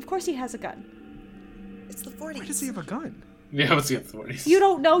gun. Of course he has a gun. It's the 40s. Why does he have a gun?" Yeah, what's the authorities? You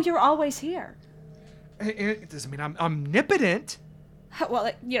don't know you're always here. It doesn't mean I'm omnipotent.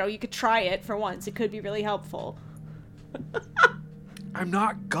 Well, you could try it for once. It could be really helpful. I'm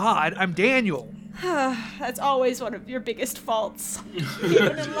not God. I'm Daniel. That's always one of your biggest faults.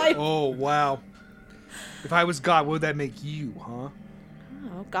 Even in life. Oh wow. If I was God, what would that make you, huh?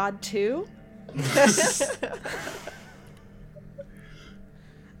 Oh, God too?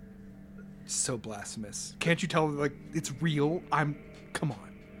 So blasphemous. Can't you tell? Like it's real. Come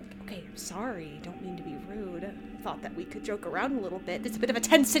on. Okay, I'm sorry. Don't mean to be rude. I thought that we could joke around a little bit. It's a bit of a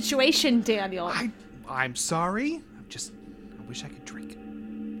tense situation, Daniel. I'm sorry. I wish I could drink.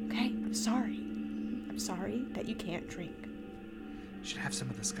 Okay, I'm sorry. I'm sorry that you can't drink. You should have some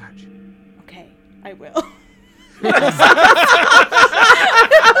of the scotch. Okay, I will.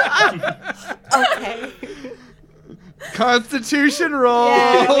 Okay. Constitution roll.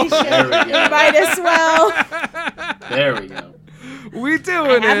 Yeah, we should. There we We go. might as well. There we go. We I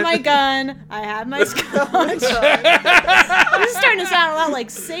doing have it. my gun. I have my scotch. This is starting to sound a lot like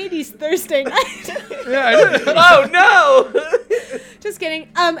Sadie's Thursday night. Yeah, I did. Oh no! Just kidding.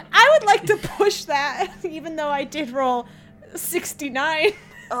 I would like to push that, even though I did roll 69.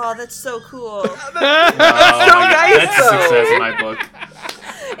 Oh, that's so cool. Oh, nice, that's a though. success in my book.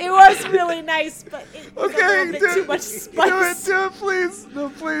 It was really nice, but it was a Okay, little bit too much spice. do it, please. No,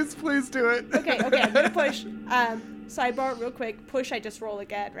 please do it. Okay, I'm gonna push. sidebar real quick. Push, I just roll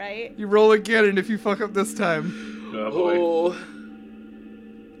again, right? You roll again, and if you fuck up this time, Oh boy.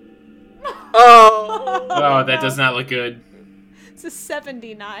 Oh, that does not look good. It's a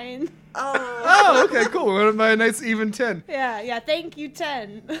 79. oh, okay, cool. One of my nice even 10. Yeah, thank you,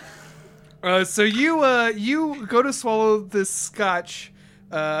 10. So you go to swallow this scotch.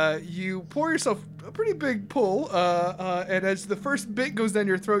 You pour yourself a pretty big pull, and as the first bit goes down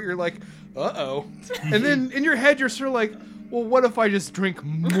your throat, you're like, uh-oh. And then in your head, you're sort of like, well, what if I just drink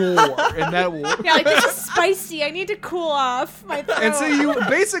more? And that will... Yeah, like, this is spicy. I need to cool off my throat. And so you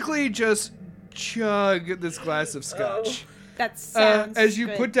basically just chug this glass of scotch. That sounds As you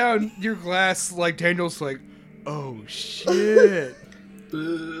good. put down your glass, like, Daniel's like, oh, shit.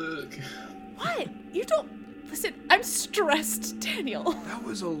 Ugh. What? You don't... Listen, I'm stressed, Daniel. That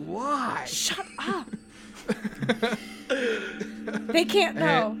was a lie. Shut up. They can't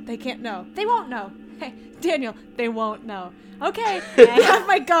know. They can't know. They won't know. Hey, Daniel, they won't know. Okay, I have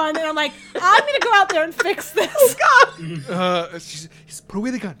my gun, and I'm like, I'm gonna go out there and fix this. Oh, God! He's put away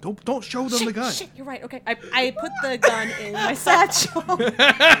the gun. Don't show them the gun. Shit, you're right. Okay, I put the gun in my satchel. There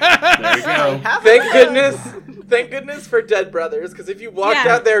we go. Thank goodness for Dead Brothers, because if you walked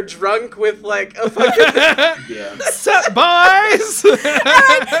Yeah. out there drunk with like a fucking Yeah. Sup, boys?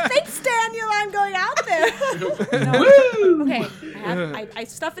 Alright, thanks, Daniel. I'm going out there. No. Okay, I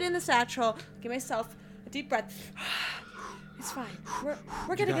stuff it in the satchel. Give myself a deep breath. It's fine.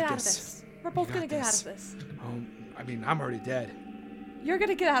 We're gonna got get out of this. this. We're both got gonna get out this. of this. Oh, I mean, I'm already dead. You're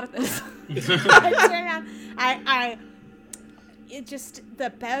gonna get out of this. I turn around. It just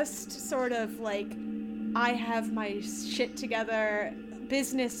the best sort of like I have my shit together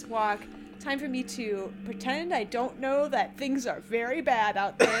business walk. Time for me to pretend I don't know that things are very bad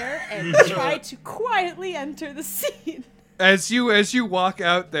out there and try to quietly enter the scene. As you walk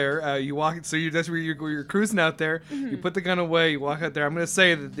out there, you walk. So that's where you're cruising out there. You put the gun away. You walk out there. I'm going to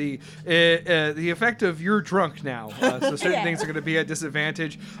say that the effect of you're drunk now. So certain Yeah. things are going to be at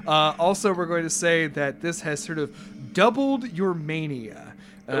disadvantage. Also, we're going to say that this has sort of doubled your mania.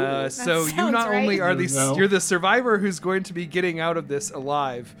 So you sounds not only right. are No. you're the survivor who's going to be getting out of this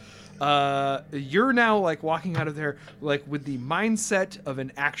alive. You're now like walking out of there like with the mindset of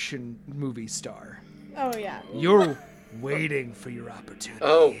an action movie star. Oh yeah. You're waiting for your opportunity.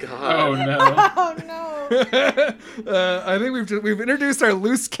 Oh God. Oh no. Oh no. I think we've introduced our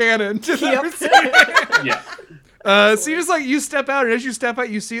loose cannon to the Yeah. so you step out, and as you step out,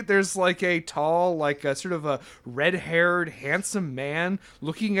 you see it. There's like a tall, like a sort of a red-haired, handsome man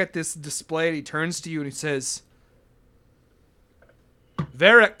looking at this display. And he turns to you and he says,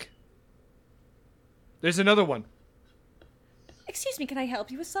 "Varric, there's another one." Excuse me, can I help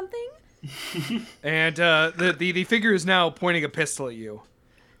you with something? And the figure is now pointing a pistol at you.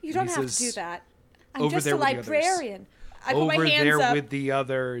 You don't He have to says, do that. I'm "Over just there a with the others." librarian. I put Over my hands there up. with the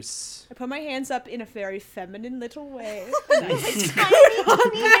others. I put my hands up in a very feminine little way. And I say,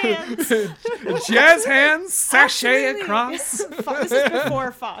 tiny hands. Jazz hands, sashay Absolutely. across. This is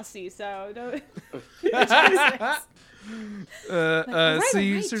before Fosse, so no. So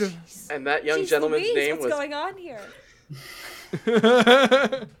you sort of. And that young Jeez gentleman's Louise, name what's was going on here?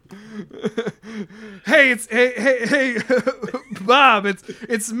 Hey, Bob,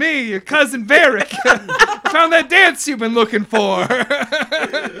 it's me, your cousin Varric. Found that dance you've been looking for.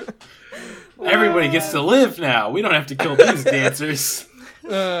 Everybody gets to live now. We don't have to kill these dancers.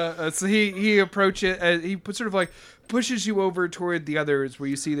 So he approaches, he sort of like pushes you over toward the others, where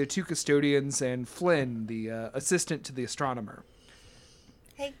you see the two custodians and Flynn, the assistant to the astronomer.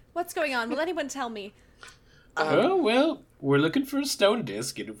 Hey, What's going on? Will anyone tell me? Oh, well, we're looking for a stone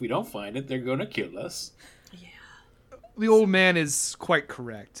disc, and if we don't find it, they're gonna kill us. The old man is quite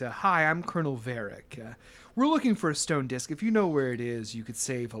correct. Hi, I'm Colonel Varric. We're looking for a stone disc. If you know where it is, you could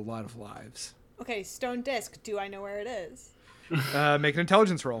save a lot of lives. Okay, stone disc. Do I know where it is? Make an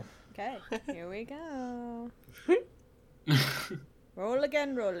intelligence roll. Okay, here we go. Roll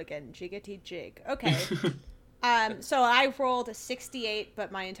again, jiggity jig. Okay. So I rolled a 68,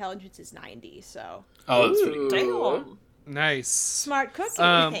 but my intelligence is 90, so. Oh, that's pretty good. damn. Nice. Smart cookie.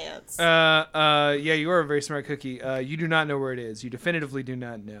 Pants. Yeah, you are a very smart cookie. You do not know where it is. You definitively do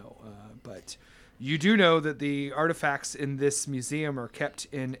not know. But you do know that the artifacts in this museum are kept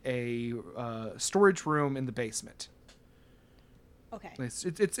in a storage room in the basement. Okay.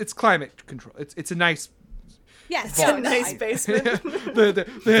 It's climate control. It's a nice. Yes. It's a nice basement.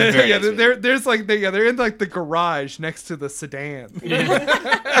 There's like they're in like the garage next to the sedan.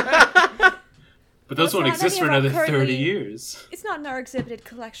 But those Well, won't it's not exist for any of our another 30 currently- years. It's not in our exhibited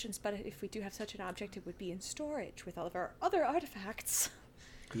collections, but if we do have such an object, it would be in storage with all of our other artifacts.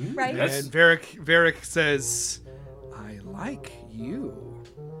 Right? That's- And Varric says, I like you.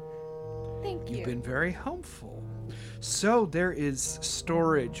 Thank you. You've been very helpful. So there is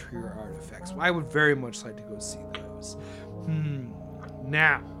storage for your artifacts. I would very much like to go see those.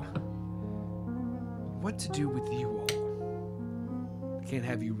 Now, what to do with you all? Can't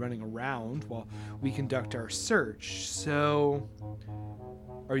have you running around while we conduct our search. So,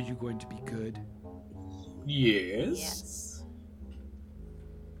 are you going to be good? Yes. Yes.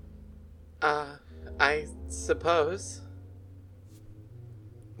 I suppose.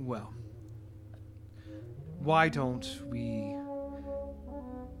 Well, why don't we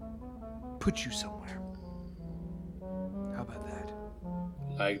put you somewhere? How about that?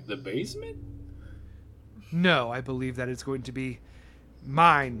 Like the basement? No, I believe that it's going to be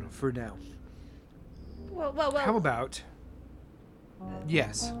mine for now. Well. How about...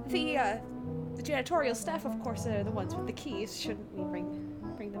 Yes. The janitorial staff, of course, are the ones with the keys. Shouldn't we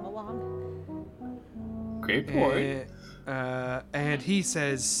bring them along? Great point. And he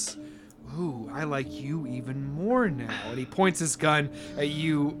says, ooh, I like you even more now. And he points his gun at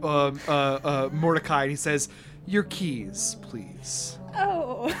you, Mordecai, and he says, your keys, please.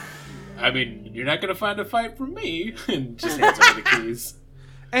 Oh. I mean, you're not gonna find a fight from me. And just hands over the keys.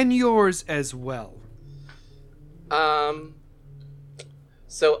 And yours as well.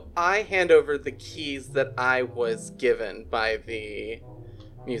 So I hand over the keys that I was given by the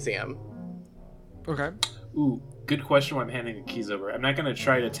museum. Okay. Ooh, good question why I'm handing the keys over. I'm not gonna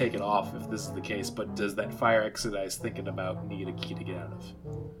try to take it off if this is the case, but does that fire exit I was thinking about need a key to get out of?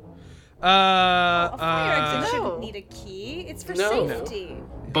 A fire exit no. shouldn't need a key. It's for No. safety.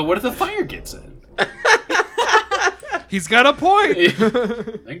 But what if the fire gets in? He's got a point.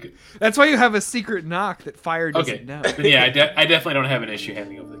 Thank you. That's why you have a secret knock that fire doesn't Okay. know. Then yeah, I definitely don't have an issue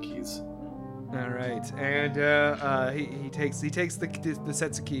handing over the keys. All right, and he takes the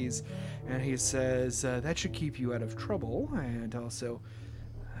sets of keys, and he says that should keep you out of trouble, and also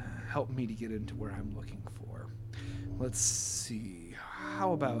help me to get into where I'm looking for. Let's see.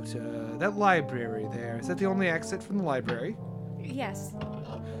 How about that library there? Is that the only exit from the library? Yes.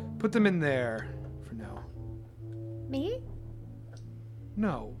 Put them in there for now. Me?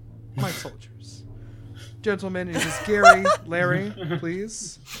 No, my soldiers. Gentlemen, is this Gary, Larry,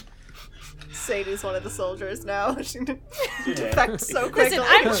 please? Sadie's one of the soldiers now. She Yeah. defects so quickly. Listen,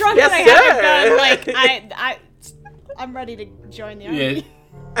 I'm drunk Yes, and I have a sir. gun. Like I'm ready to join the army.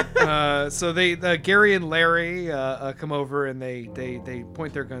 Yeah. So Gary and Larry come over and they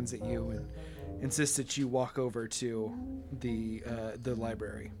point their guns at you and insist that you walk over to the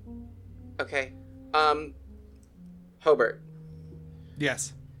library. Okay. Hobart,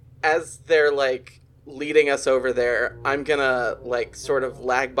 Yes. as they're like leading us over there, I'm gonna like sort of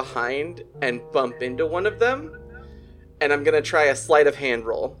lag behind and bump into one of them, and I'm gonna try a sleight of hand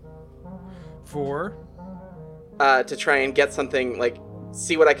roll For to try and get something, like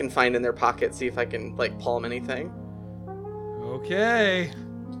see what I can find in their pocket, see if I can like palm anything. okay.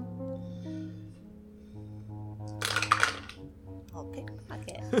 I'll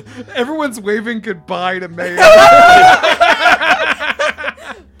pickpocket. Everyone's waving goodbye to Mayo.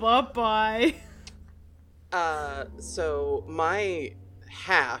 Bye-bye. So my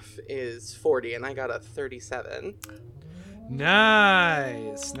half is 40, and I got a 37.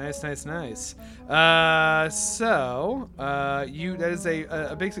 Nice. So that is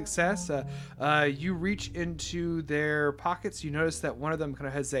a big success. You reach into their pockets. You notice that one of them kind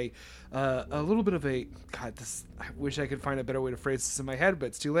of has a little bit of a I wish I could find a better way to phrase this in my head, but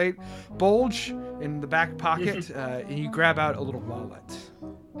it's too late. Bulge in the back pocket, and you grab out a little wallet.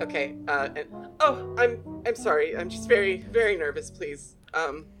 Okay. I'm sorry. I'm just very, very nervous. Please.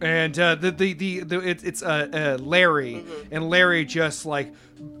 And it's Larry, and Larry just like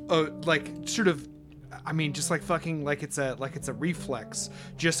sort of, I mean, just like fucking like it's a reflex,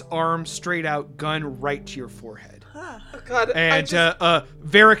 just arm straight out, gun right to your forehead. Oh God. And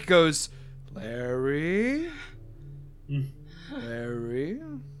Varric goes, Larry,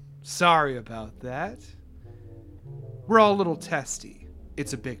 sorry about that. We're all a little testy.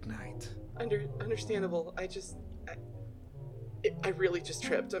 It's a big night. Understandable. I really just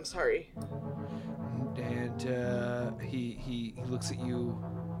tripped. I'm sorry. And he looks at you.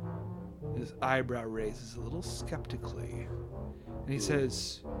 His eyebrow raises a little skeptically, and he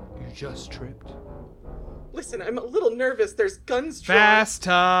says, "You just tripped." Listen, I'm a little nervous. There's guns drawn. Fast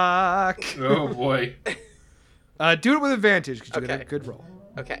talk. Oh boy. Do it with advantage because you got a Okay. good roll.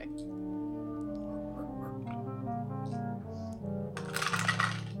 Okay.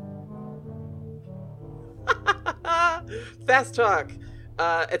 Fast talk.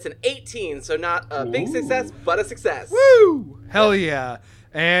 It's an 18, so not a big Ooh. success, but a success. Woo! Hell yeah!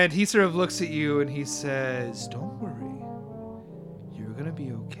 And he sort of looks at you and he says, "Don't worry. You're going to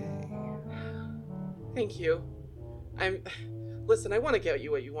be okay." Thank you. Listen, I want to get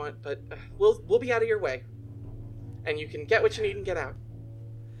you what you want, but we'll be out of your way. And you can get what you need and get out.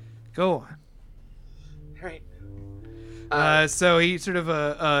 Go on. All right. So he sort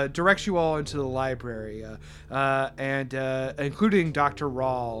of directs you all into the library, and including Dr.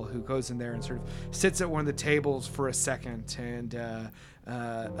 Rawl, who goes in there and sort of sits at one of the tables for a second, and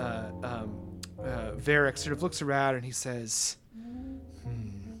Varric sort of looks around and he says,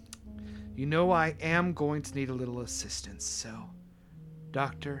 "You know, I am going to need a little assistance, so,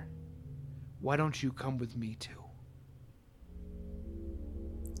 Doctor, why don't you come with me too?"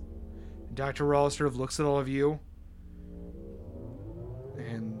 Dr. Rawl sort of looks at all of you,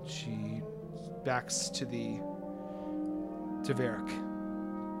 and she backs to Varric.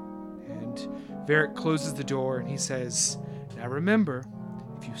 And Varric closes the door and he says, "Now remember,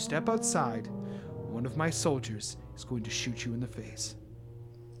 if you step outside, one of my soldiers is going to shoot you in the face."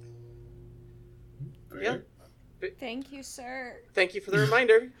 Yeah. Thank you, sir. Thank you for the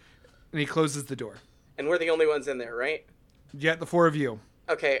reminder. And he closes the door. And we're the only ones in there, right? Yet the four of you.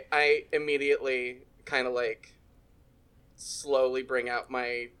 Okay, I immediately kind of like slowly bring out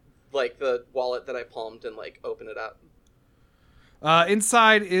my the wallet that I palmed and open it up.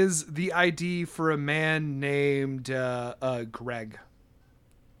 Inside is the ID for a man named Greg.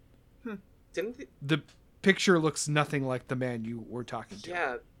 Didn't The picture looks nothing like the man you were talking to.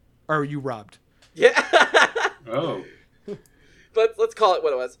 Yeah. Or you robbed. Yeah. Oh. But let's call it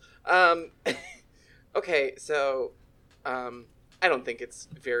what it was. Okay, so I don't think it's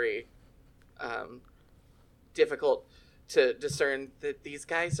very difficult to discern that these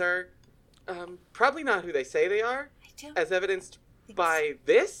guys are probably not who they say they are, as evidenced by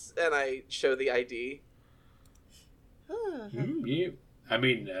this, and I show the ID. Yeah. I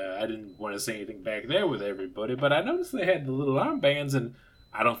mean, I didn't want to say anything back there with everybody, but I noticed they had the little armbands, and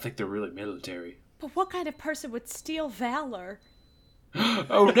I don't think they're really military. But what kind of person would steal valor?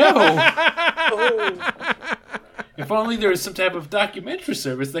 Oh, no! Oh, If only there was some type of documentary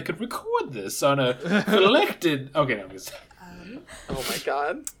service that could record this on a collected... Okay, no, I'm just... oh my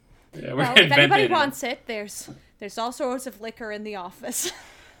god. Yeah, we're Well, if anybody inventing- wants it, there's all sorts of liquor in the office.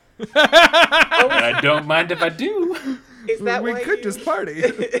 I don't mind if I do. Is that We why could you... just party.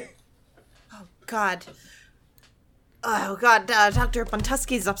 God. Oh God, Dr.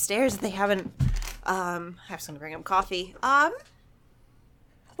 Buntuski's upstairs. They haven't. I was gonna bring him coffee.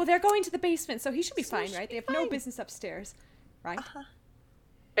 Well, they're going to the basement, so he should be fine, right? They have no business upstairs, right?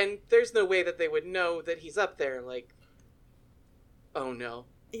 And there's no way that they would know that he's up there, oh no.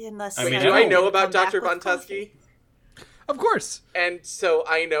 Unless I mean, Do I know come about back Dr. with Buntusky? coffee. Of course. And so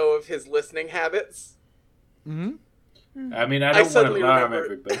I know of his listening habits. Mm-hmm. I mean, I I don't want to suddenly alarm remember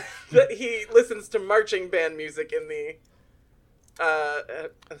everybody. that he listens to marching band music in the...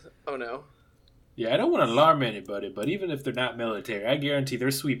 oh no. Yeah, I don't want to alarm anybody, but even if they're not military, I guarantee they're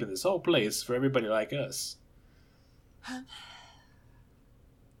sweeping this whole place for everybody like us.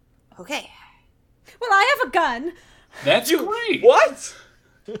 Okay. Well, I have a gun. That's great. What?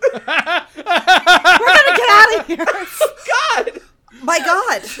 We're gonna get out of here. God! My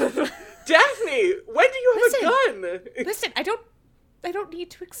God. Daphne, when do you have a gun? Listen, I don't need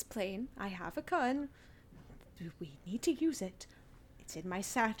to explain. I have a gun. We need to use it. It's in my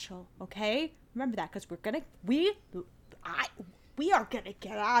satchel, okay? Remember that, because we are gonna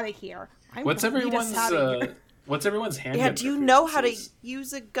get out of here. What's everyone's handgun? Yeah, do you know how to preferences?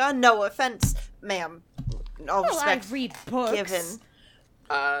 use a gun? No offense, ma'am. All Well, I respect read books. given.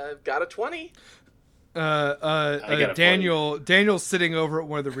 Got a 20. got a Daniel's sitting over at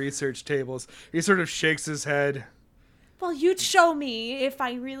one of the research tables. He sort of shakes his head. Well, you'd show me if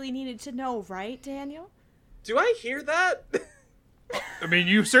I really needed to know, right, Daniel? Do I hear that? I mean,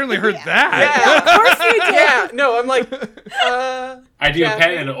 you certainly heard that. Yeah. Of course you did. Yeah, no, I'm like, I do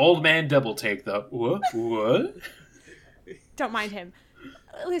Daphne? an old man double take though. What? Don't mind him.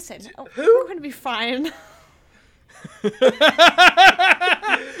 Listen, who? we're gonna be fine. That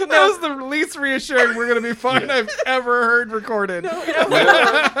was the least reassuring "we're gonna be fine" I've ever heard recorded.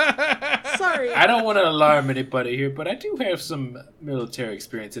 sorry. I don't want to alarm anybody here, but I do have some military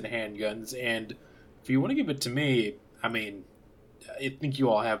experience in handguns, and if you want to give it to me, I mean, I think you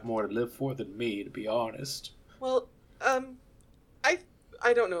all have more to live for than me, to be honest. Well,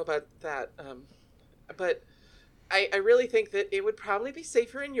 I don't know about that, but I really think that it would probably be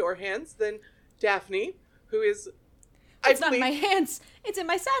safer in your hands than Daphne, who is... It's not in my hands. It's in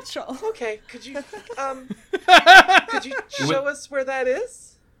my satchel. Okay, could you show us where that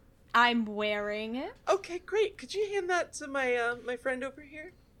is? I'm wearing it. Okay, great. Could you hand that to my my friend over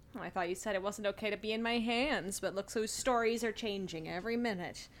here? Oh, I thought you said it wasn't okay to be in my hands, but looks those stories are changing every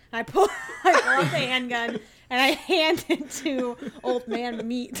minute. I pull out the handgun and I hand it to Old Man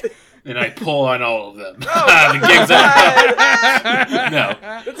Meat. And I pull on all of them. Oh, The gig's up. No.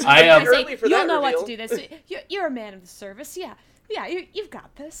 I I say, early for you'll that know what to reveal." do this. You're a man of the service. Yeah, you've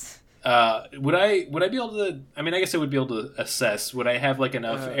got this. Would I be able to? I mean, I guess I would be able to assess. Would I have like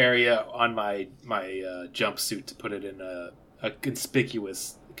enough area on my jumpsuit to put it in a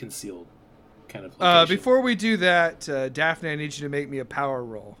conspicuous, concealed kind of location? Before we do that, Daphne, I need you to make me a power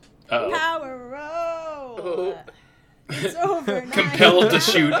roll. Uh-oh. Power roll. Oh. It's over. Compelled to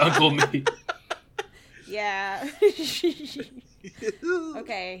shoot Uncle Me. Yeah.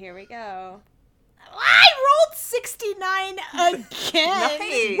 Okay, here we go. I rolled 69 again.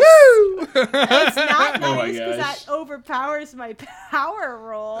 Nice. Woo! It's not Oh my nice because gosh. that overpowers my power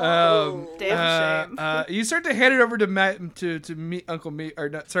roll. Damn shame. You start to hand it over to Matt to meet Uncle Me, or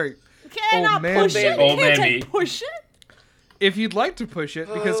not? Sorry, Can I not man push meat. it? Old Can't man I meat. push it? if you'd like to push it,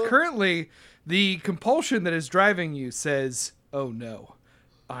 because currently the compulsion that is driving you says, "Oh no,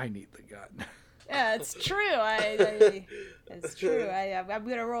 I need the gun." Yeah, it's true. It's true. I'm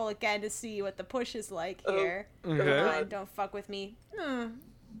gonna roll again to see what the push is like here. Okay. Come on, don't fuck with me. Oh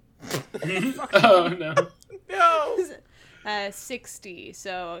no. No. 60.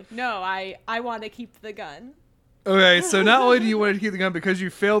 So no, I want to keep the gun. Okay, so not only do you want to keep the gun because you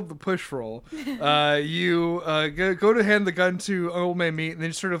failed the push roll, you go to hand the gun to Old Man Meat, and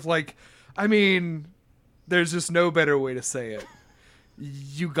then sort of like, I mean, there's just no better way to say it.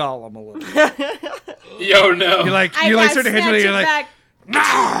 You Gollum a little bit. Yo, no. You like I start to hand it, you're like, back.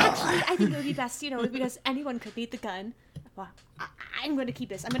 Actually, I think it would be best, because anyone could need the gun. Well, I'm going to keep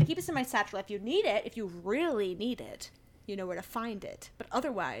this. I'm going to keep this in my satchel. If you need it, if you really need it, you know where to find it. But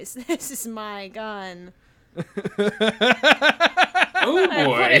otherwise, this is my gun. Oh I put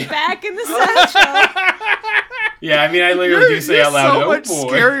boy. it back in the satchel. Yeah, I mean, I literally do say out loud, so oh much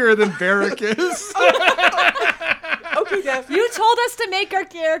boy. scarier than Barrack is. Okay, Daphne. You told us to make our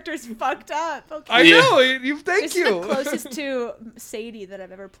characters fucked up. Okay. I know. You thank This you. is the closest to Sadie that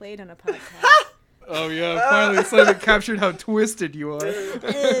I've ever played on a podcast. Oh yeah, finally somebody captured how twisted you are.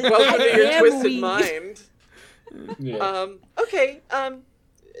 Welcome to your Am twisted we? mind. Yeah. Okay,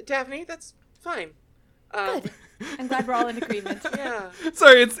 Daphne, that's fine. Good. I'm glad we're all in agreement. Yeah.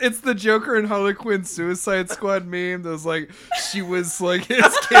 Sorry, it's the Joker and Harley Quinn Suicide Squad meme. That was like she was like his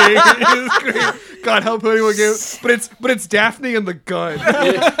king. His queen. God help anyone get, but it's Daphne and the gun.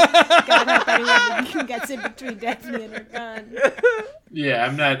 God help anyone who gets in between Daphne and her gun. Yeah,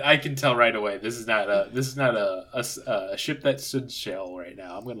 I'm not. I can tell right away. This is not a ship that stood shell right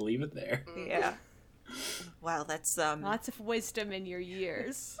now. I'm gonna leave it there. Yeah. Wow, that's Lots of wisdom in your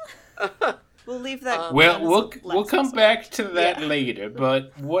years. we'll leave that. Well, as a we'll lesson, come so- back to that Yeah. later.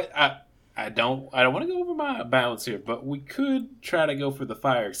 But what I don't want to go over my bounds here. But we could try to go for the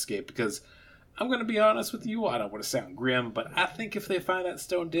fire escape because I'm gonna be honest with you. I don't want to sound grim, but I think if they find that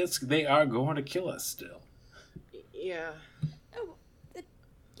stone disc, they are going to kill us still. Yeah. Oh,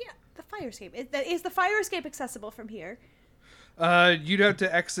 yeah, the fire escape. Is the fire escape accessible from here? You'd have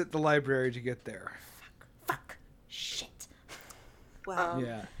to exit the library to get there. Fuck. Shit. Wow.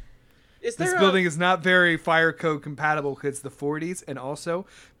 Yeah. Is there This building is not very fire code compatible because it's the 40s, and also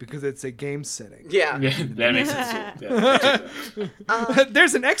because it's a game setting. Yeah. Yeah, that makes sense. Yeah, that makes sense.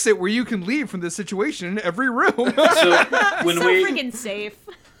 There's an exit where you can leave from this situation in every room. So when So we friggin' safe.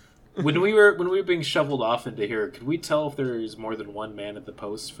 when we were being shoveled off into here, could we tell if there's more than one man at the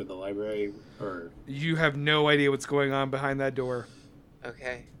post for the library, or You have no idea what's going on behind that door.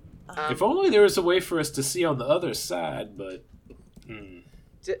 Okay. if only there was a way for us to see on the other side? But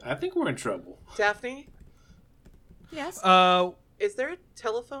D- I think we're in trouble. Daphne, Yes. is there a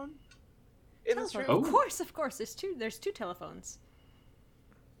telephone in this room? Telephone. Of course. There's two telephones.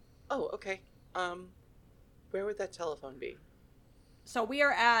 Oh, okay. Where would that telephone be? So we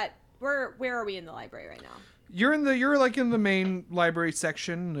are at where are we in the library right now? You're like in the main library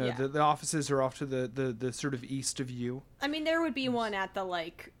section. Yeah. The offices are off to the sort of east of you. I mean, there would be one at the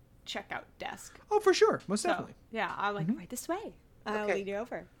checkout desk. Oh, for sure, most So definitely. yeah, I'm right this way. I'll Okay. lead you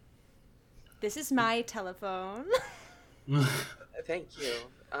over. This is my telephone. Thank you.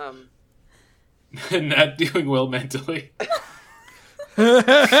 Not doing well mentally.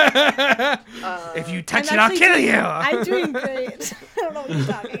 If you touch it, I'll kill you. I'm doing great. I don't know what you're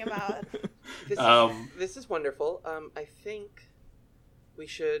talking about. This is wonderful. I think we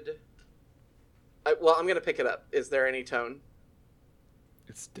should. Well, I'm gonna pick it up. Is there any tone?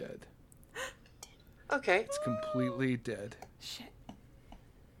 It's dead. Okay. It's completely dead. Shit.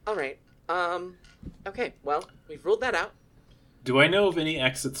 All right. Okay. Well, we've ruled that out. Do I know of any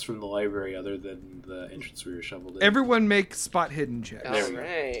exits from the library other than the entrance we were shoveled in? Everyone make spot hidden checks. There All we go.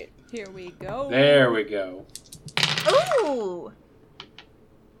 right. Here we go. There we go. Ooh!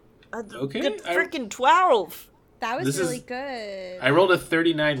 A Okay, good I- freaking 12! That was This is- really good. I rolled a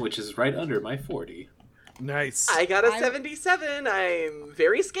 39, which is right under my 40. Nice. I got a I- 77. I'm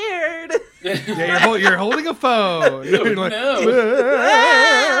very scared. Yeah, you're holding a phone. You're like,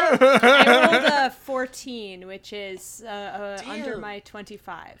 I rolled a 14, which is under Damn. my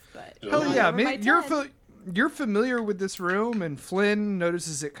 25, but Hell not yeah, over my man, you're 10. you're familiar with this room, and Flynn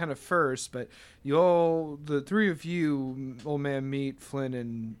notices it kind of first, but the three of you, old man Meat, Flynn,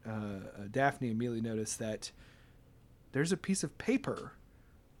 and Daphne immediately notice that there's a piece of paper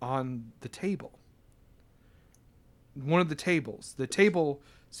on the table. One of the tables. The table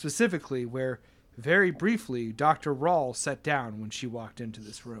specifically where, very briefly, Dr. Rawl sat down when she walked into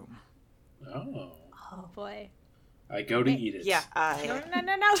this room. Oh. Oh boy. I go to eat it. Yeah,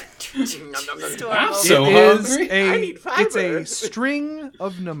 No. Storm I'm over. so It is hungry. I need it's a fiber. string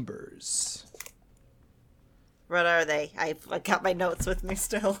of numbers. What are they? I got my notes with me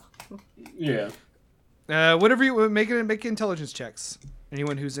still. Yeah. Whatever you make intelligence checks.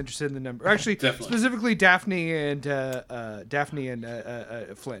 Anyone who's interested in the number, actually, Definitely. specifically Daphne and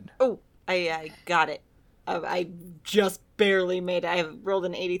Flynn. Oh, I got it. I just barely made it. I rolled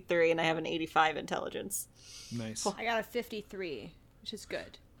an 83 and I have an 85 intelligence. Nice, I got a 53, which is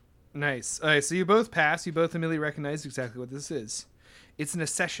good. nice. All right, so you both pass. You both immediately recognize exactly what this is. It's an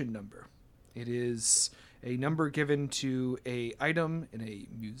accession number. It is a number given to a item in a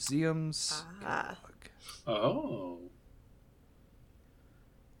museum's catalog. Oh.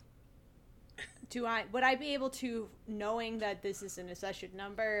 Would I be able to, knowing that this is an accession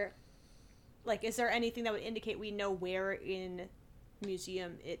number, like, is there anything that would indicate we know where in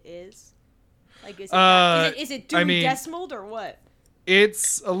museum it is? Like, is it Dewey I mean- Decimaled or what?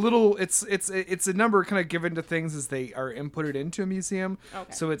 It's a little. It's a number kind of given to things as they are inputted into a museum.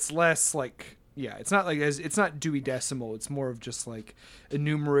 Okay. So it's less like, yeah, it's not like it's not Dewey Decimal. It's more of just like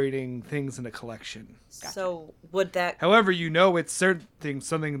enumerating things in a collection. So would that, However, you know it's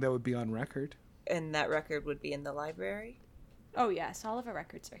something that would be on record. and that record would be in the library? Oh yes, all of our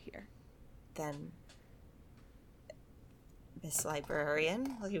records are here. Then, Miss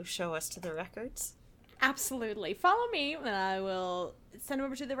Librarian, will you show us to the records? Absolutely. Follow me, and I will send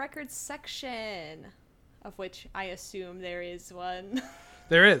over to the records section, of which I assume there is one.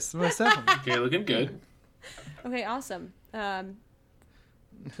 There is, most definitely. Okay, looking good. Okay, awesome. The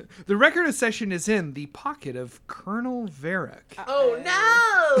record of session is in the pocket of Colonel Varric. Oh no!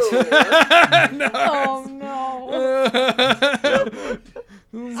 Oh no!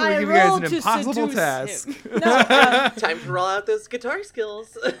 We're I giving you guys rolled an to impossible seduce task. him. No, Time to roll out those guitar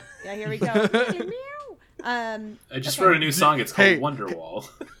skills. yeah, here we go. I just wrote a new song. It's called Hey. Wonderwall.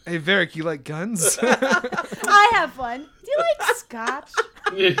 Hey, Varric, you like guns? I have one. Do you like scotch?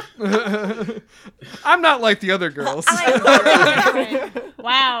 I'm not like the other girls.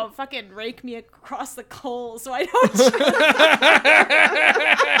 Wow, fucking rake me across the coals so I don't.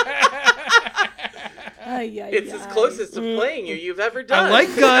 It's as closest to playing you've ever done. I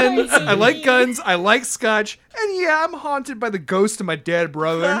like guns. I like guns. I like scotch. And yeah, I'm haunted by the ghost of my dead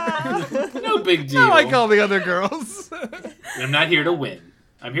brother. No big deal. I like all the other girls. I'm not here to win.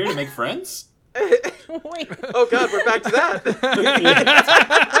 I'm here to make friends. Wait. Oh god, we're back to that.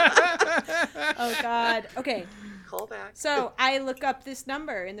 Oh god. Okay. Call back. So I look up this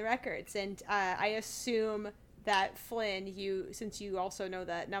number in the records, and I assume that Flynn, since you also know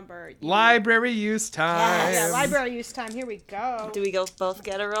that number. Library use time. Yeah, library use time. Here we go. Do we both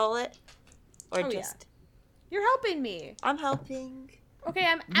get a roll it? Or Oh, yeah. just... You're helping me. I'm helping. Okay,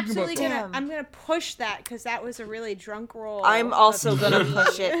 I'm can absolutely both- gonna. Damn. I'm gonna push that because that was a really drunk roll. I'm also gonna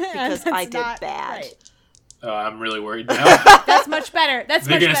push it because I That's did not bad. right. Oh, I'm really worried now. That's much better. That's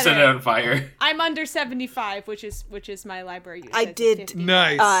They're much gonna set it better. on fire. I'm under 75, which is my library use. I It's did- 50.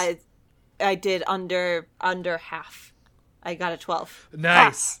 Nice. I did under half. I got a 12.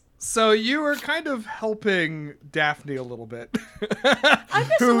 Nice. So you were kind of helping Daphne a little bit. I'm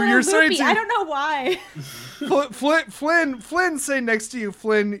just a Who little you're starting loopy. to- I don't know why. Flynn, say next to you,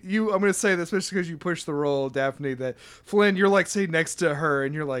 Flynn. I'm going to say this, especially because you pushed the roll, Daphne. That Flynn, you're like sitting next to her,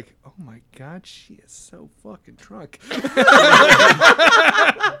 and you're like, oh my god, she is so fucking drunk.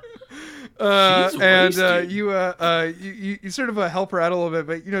 She's And wasted. you sort of help her out a little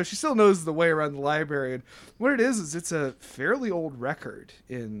bit, but she still knows the way around the library. And what it is it's a fairly old record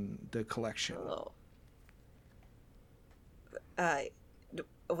in the collection. Oh.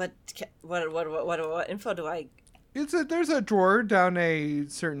 What info do I There's a drawer down a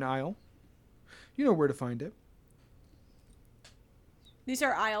certain aisle. You know where to find it. These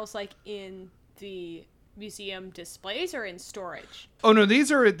are aisles like in the museum displays or in storage? Oh no,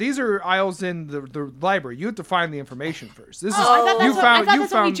 these are aisles in the library. You have to find the information first. This is I thought you that's found what you we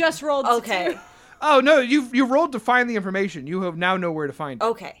found. just rolled. Okay. Oh no, you rolled to find the information. You have now know where to find it.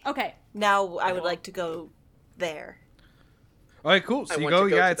 Okay. Okay. Now I would like to go there. All right, cool. So you want go, to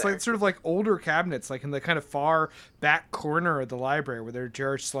go yeah, to it's there. like sort of like older cabinets, like in the kind of far back corner of the library where they're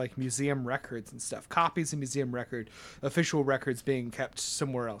just like museum records and stuff, copies of museum official records being kept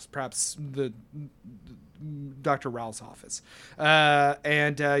somewhere else, perhaps the Dr. Raoul's office.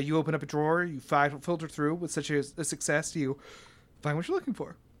 And you open up a drawer, you filter through with such a success, you find what you're looking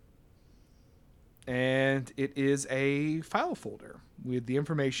for. And it is a file folder with the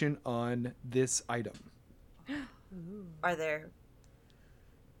information on this item. Are there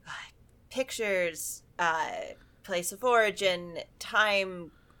pictures, place of origin,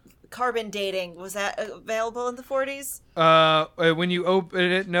 time, carbon dating? Was that available in the 40s? When you open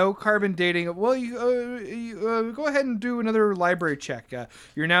it, no carbon dating. Well, you go ahead and do another library check.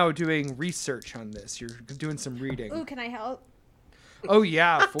 You're now doing research on this. You're doing some reading. Ooh, can I help? Oh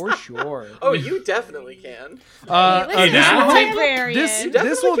yeah, for sure. Oh, you definitely can. Listen, now? I'm a librarian.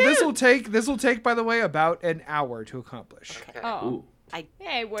 This will take, by the way, about an hour to accomplish. Okay. Oh, Ooh. I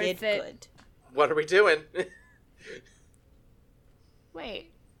hey, worth did it. good. What are we doing?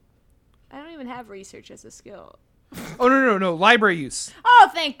 Wait, I don't even have research as a skill. Oh no, library use. Oh,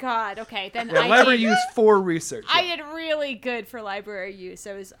 thank God. Okay, then Yeah, I library did, use for research. I did really good for library use.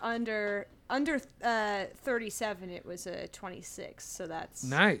 I was under 37. It was a 26. So that's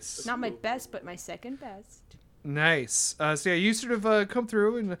Nice. not my best, but my second best. Nice. So yeah, you sort of come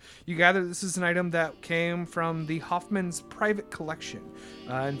through and you gather this is an item that came from the Hoffman's private collection.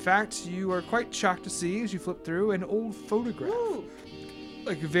 In fact, you are quite shocked to see as you flip through an old photograph.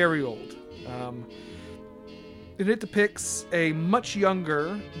 Like very old. And it depicts a much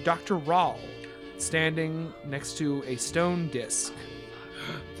younger Dr. Rahl standing next to a stone disc.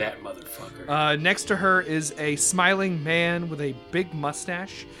 That motherfucker. Next to her is a smiling man with a big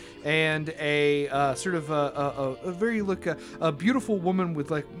mustache and a sort of a very a beautiful woman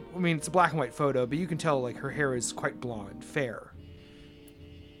with like, I mean, it's a black and white photo, but you can tell like her hair is quite blonde, fair.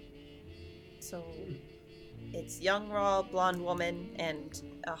 So it's young, raw, blonde woman and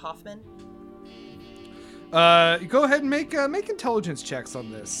a Hoffman. Go ahead and make intelligence checks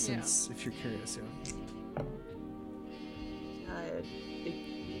on this, since if you're curious. Yeah.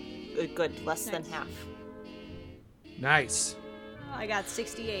 Good, less than half. Nice. I got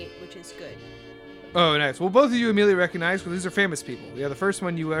 68, which is good. Oh, nice. Well, both of you immediately recognize, because these are famous people. Yeah, the first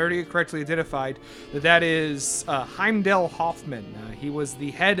one you already correctly identified, that is Heimdall Hoffman. He was the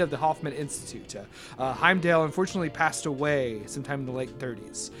head of the Hoffman Institute. Heimdall unfortunately passed away sometime in the late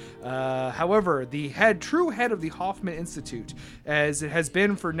 30s. However, the true head of the Hoffman Institute, as it has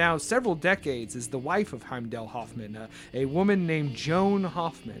been for now several decades, is the wife of Heimdall Hoffman, a woman named Joan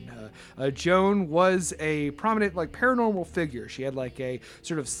Hoffman. Joan was a prominent like paranormal figure. She had like a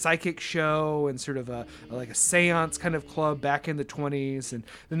sort of psychic show and sort of like a seance kind of club back in the 20s, and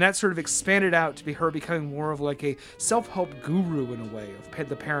then that sort of expanded out to be her becoming more of like a self-help guru in a way of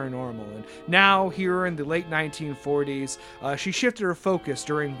the paranormal. And now here in the late 1940s, she shifted her focus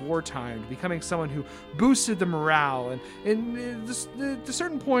during wartime to becoming someone who boosted the morale, and at a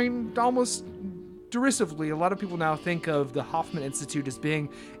certain point, almost derisively, a lot of people now think of the Hoffman Institute as being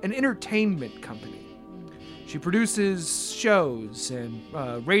an entertainment company. She produces shows and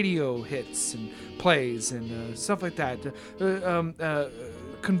radio hits and plays and stuff like that,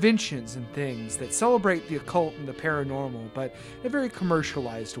 conventions and things that celebrate the occult and the paranormal, but in a very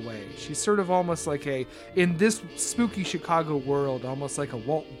commercialized way. She's sort of almost like in this spooky Chicago world, almost like a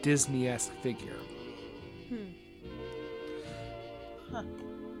Walt Disney-esque figure.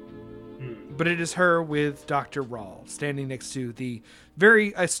 But it is her with Dr. Rahl standing next to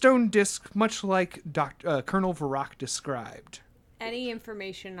a stone disc, much like Colonel Varrock described. Any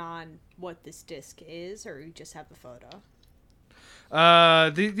information on what this disc is, or you just have the photo?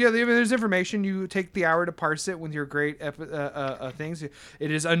 There's information. You take the hour to parse it with your great things. It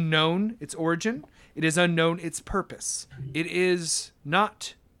is unknown its origin. It is unknown its purpose. It is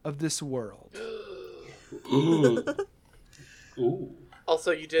not of this world. Ooh. Ooh.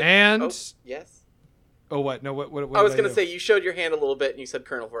 Also, you did. And yes. Oh, what? No, what I was did going to do? say you showed your hand a little bit, and you said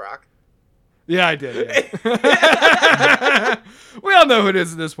Colonel Varrock. Yeah, I did. Yeah. We all know who it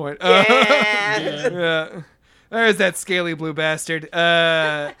is at this point. Yeah. Yeah. There's that scaly blue bastard.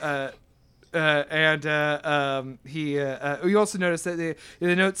 You also notice that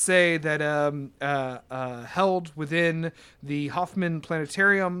the notes say that held within the Hoffman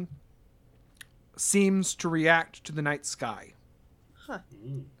Planetarium seems to react to the night sky.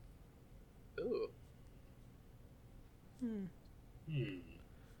 Ooh.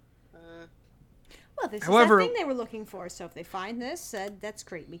 Well, this However- is that thing they were looking for. So if they find this, that's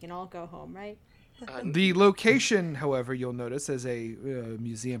great. We can all go home, right? The location, however, you'll notice as a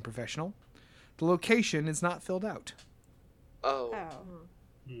museum professional, the location is not filled out. Oh.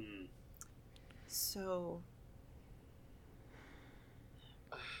 So,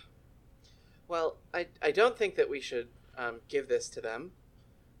 Well, I don't think that we should give this to them.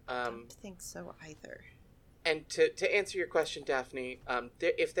 I don't think so either. And to answer your question, Daphne,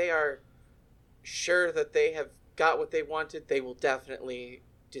 if they are sure that they have got what they wanted, they will definitely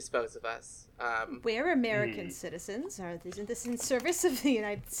dispose of us. We're American citizens. Isn't this in service of the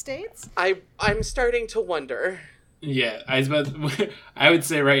United States? I'm starting to wonder. Yeah, I would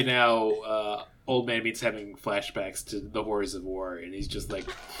say right now, Old Man Meat's having flashbacks to the horrors of war, and he's just like,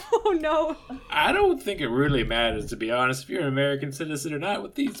 Oh no! I don't think it really matters, to be honest, if you're an American citizen or not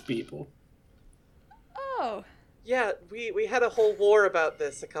with these people. Oh, Yeah, we had a whole war about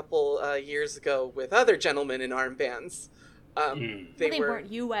this a couple years ago with other gentlemen in armbands. They they were.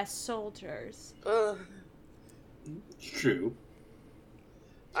 weren't U.S. soldiers. True.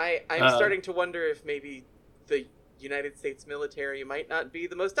 I'm starting to wonder if maybe the United States military might not be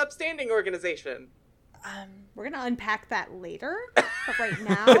the most upstanding organization. We're gonna unpack that later, but right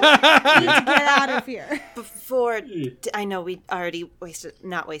now, we need to get out of here. Before, I know we already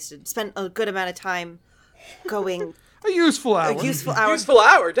spent a good amount of time going A useful hour. a useful hour. Useful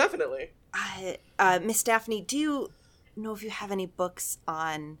hour, definitely. Miss Daphne, do you know if you have any books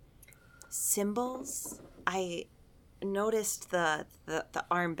on symbols? I noticed the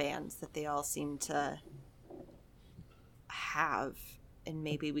armbands that they all seem to have, and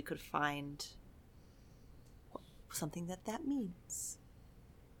maybe we could find something that means.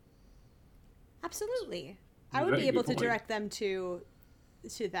 Absolutely, I would Very be able good to point. direct them to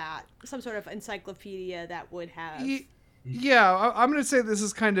that, some sort of encyclopedia that would have. Yeah, I'm going to say this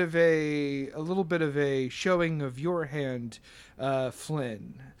is kind of a little bit of a showing of your hand,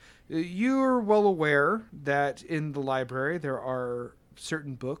 Flynn. You're well aware that in the library there are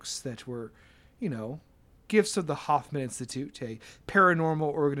certain books that were, gifts of the Hoffman Institute, a paranormal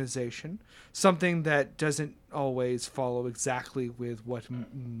organization, something that doesn't always follow exactly with what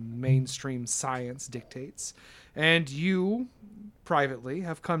mainstream science dictates. And you, privately,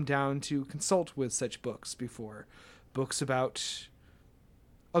 have come down to consult with such books before. Books about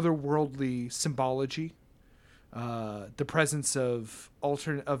otherworldly symbology, the presence of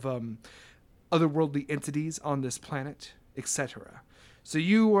otherworldly entities on this planet, etc. So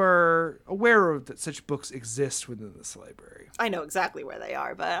you are aware of that such books exist within this library. I know exactly where they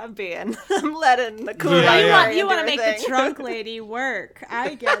are, but I'm letting the cool Yeah, yeah. You want to make the trunk lady work.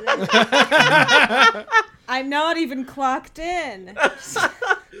 I get it. I'm not even clocked in.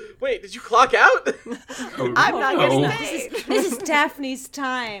 Wait, did you clock out? I'm not getting Oh. paid. This is Daphne's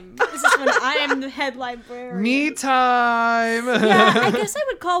time. This is when I am the head librarian. Me time! Yeah, I guess I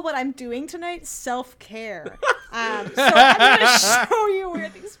would call what I'm doing tonight self-care. So I'm going to show you where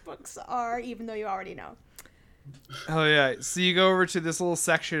these books are, even though you already know. Oh yeah, so you go over to this little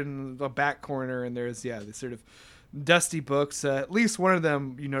section, the back corner, and there's these sort of dusty books. At least one of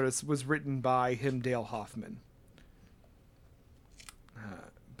them, you notice, was written by Dale Hoffman.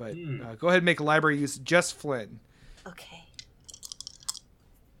 But go ahead and make library use just Flynn. Okay.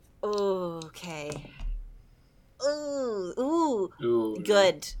 Okay. Ooh. Ooh.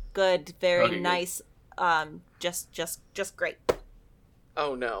 Good. Very Okay, good. nice. Just great.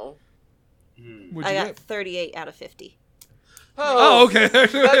 Oh no. What'd I you got get? 38 out of 50. Oh, okay.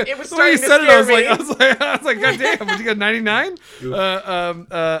 It was The way you starting to said it, I scare was me. like, God damn, would you get 99?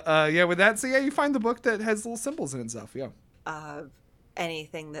 Yeah, with that, so yeah, you find the book that has little symbols in itself, yeah.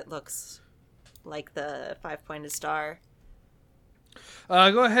 Anything that looks like the 5-pointed star.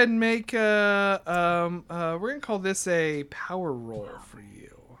 Go ahead and make, we're gonna call this a power roll for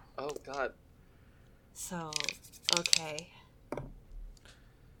you. Oh god. So, okay.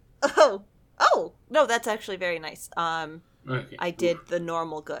 Oh, no, that's actually very nice. Okay. I did the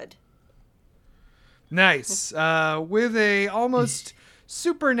normal good. Nice. With a almost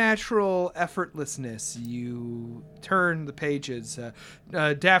supernatural effortlessness, you turn the pages.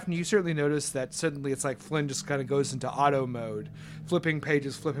 Daphne, you certainly notice that suddenly it's like Flynn just kind of goes into auto mode, flipping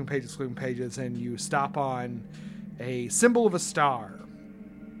pages, and you stop on a symbol of a star.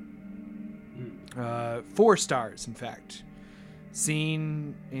 4 stars, in fact.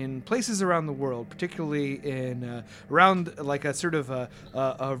 seen in places around the world, particularly in around like a sort of a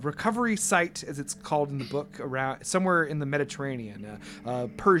recovery site, as it's called in the book, around somewhere in the Mediterranean,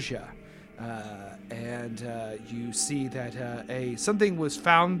 Persia. And you see that something was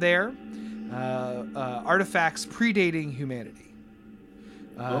found there, artifacts predating humanity.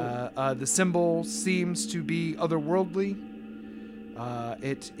 The symbol seems to be otherworldly.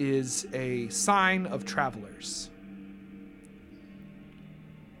 It is a sign of travelers.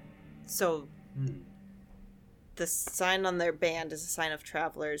 So, the sign on their band is a sign of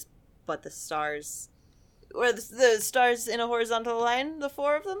travelers, but the stars... Were the stars in a horizontal line, the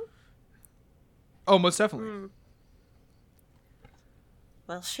 4 of them? Oh, most definitely.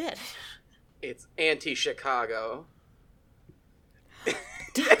 Well, shit. It's anti-Chicago.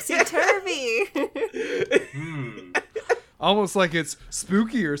 Topsy-turvy! Almost like it's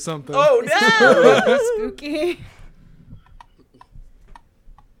spooky or something. Oh no! Spooky.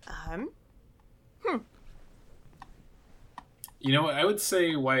 You know what? I would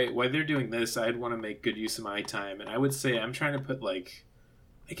say why they're doing this, I'd want to make good use of my time, and I would say I'm trying to put like,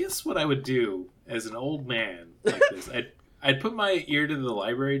 I guess what I would do as an old man like this, I'd put my ear to the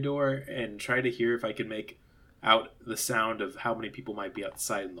library door and try to hear if I could make out the sound of how many people might be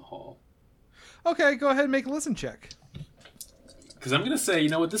outside in the hall. Okay, go ahead and make a listen check. Because I'm gonna say, you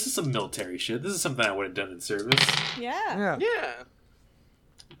know what? This is some military shit. This is something I would have done in service. Yeah. Yeah.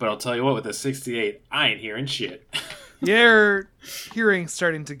 But I'll tell you what, with a 68, I ain't hearing shit. Your hearing's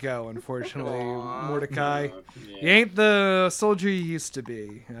starting to go, unfortunately, Mordecai. Yeah. You ain't the soldier you used to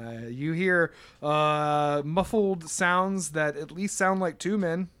be. You hear muffled sounds that at least sound like 2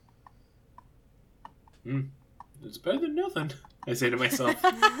 men. It's better than nothing, I say to myself.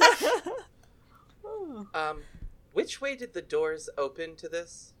 Which way did the doors open to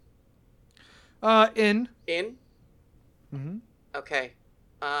this? In. In? Mm-hmm. Okay.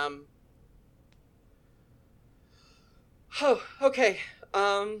 Oh, okay.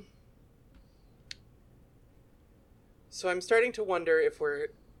 So I'm starting to wonder if we're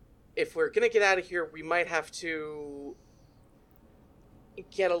gonna get out of here, we might have to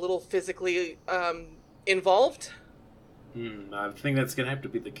get a little physically involved. I think that's gonna have to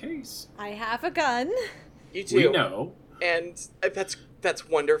be the case. I have a gun. You do. We know. And that's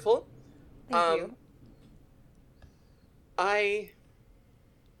wonderful. Thank you. I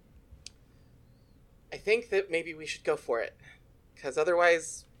think that maybe we should go for it, because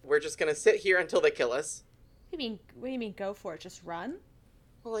otherwise we're just gonna sit here until they kill us. What do you mean go for it? Just run?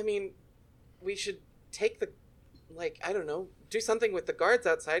 Well, I mean, we should take the, I don't know, do something with the guards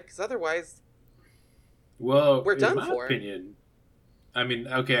outside, because otherwise, well, we're done in my for. opinion, I mean,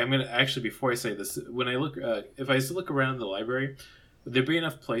 okay, I'm gonna actually, before I say this, when I look, if I look around the library, would there be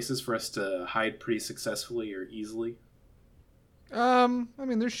enough places for us to hide pretty successfully or easily? I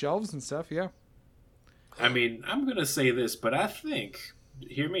mean, there's shelves and stuff, yeah. I mean, I'm gonna say this, but I think,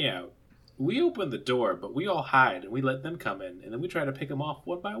 hear me out. We open the door, but we all hide and we let them come in, and then we try to pick them off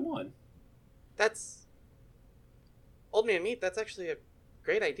one by one. That's... Old Man Meat, that's actually a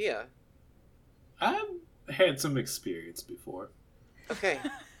great idea. I've had some experience before. Okay.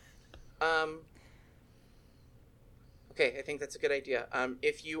 Okay, I think that's a good idea.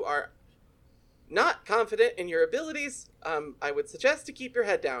 If you are not confident in your abilities, I would suggest to keep your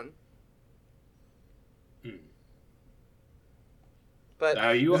head down. But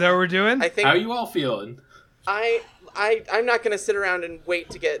Is that what we're doing? I think How you all feeling? I'm not going to sit around and wait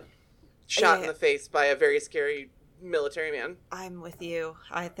to get shot in Yeah. the face by a very scary military man. I'm with you.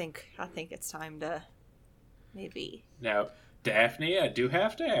 I think it's time to maybe. Now, Daphne, I do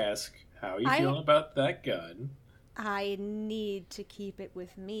have to ask, how are you feeling about that gun? I need to keep it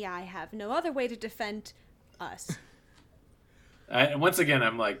with me. I have no other way to defend us. Once again,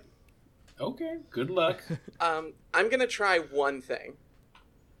 I'm like, okay, good luck. I'm going to try one thing.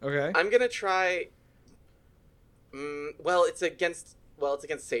 Okay. I'm going to try... it's against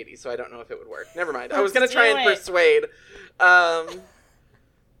Sadie, so I don't know if it would work. Never mind. I was going to try and persuade... I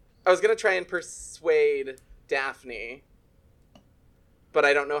was going to try and persuade Daphne, but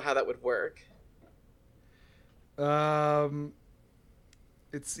I don't know how that would work. It's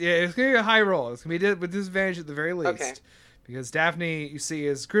gonna be a high roll. It's gonna be with disadvantage at the very least. Okay. Because Daphne, you see,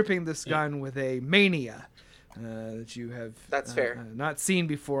 is gripping this gun with a mania that you have That's fair. Not seen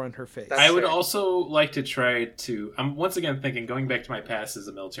before on her face. That's I would fair. also like to try to... I'm once again thinking, going back to my past as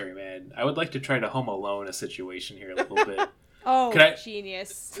a military man, I would like to try to Home Alone a situation here a little bit. Oh, Could I-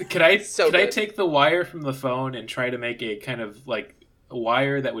 genius. Could I good. take the wire from the phone and try to make a kind of like a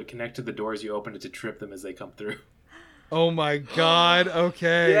wire that would connect to the doors you open it to trip them as they come through? Oh my God.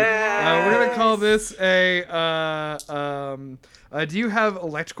 Okay. Yes. We're gonna call this a. Do you have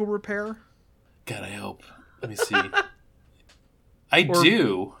electrical repair God, I hope. Let me see. I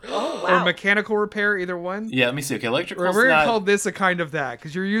do. Oh, or wow. mechanical repair? Either one. Yeah, let me see. Okay, electrical's We're gonna not... call this a kind of that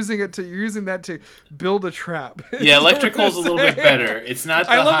because you're using that to build a trap. Yeah, electrical's a little bit better. It's not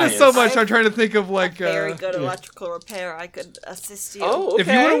the I love highest. this so much. I'm trying to think of like. Very good electrical repair. I could assist you. Oh, okay. If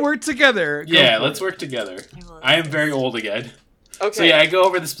you want to work together. go Yeah, for let's it. work together. will I am very old again. Okay. So yeah, I go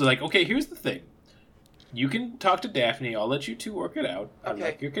over this, like, okay, here's the thing. You can talk to Daphne. I'll let you two work it out. I Okay.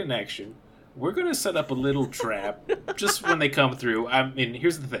 like your connection. We're going to set up a little trap just when they come through. I mean,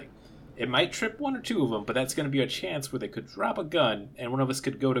 here's the thing. It might trip one or two of them, but that's going to be a chance where they could drop a gun, and one of us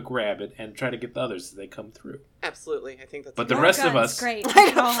could go to grab it and try to get the others as they come through. Absolutely. I think that's But the More rest of guns, us... Great. We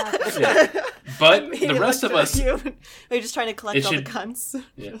can all have them. Yeah. But the Immediately rest of looked us... at you. Are you just trying to collect It all the should- guns?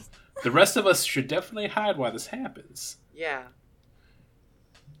 Yeah. The rest of us should definitely hide while this happens. Yeah.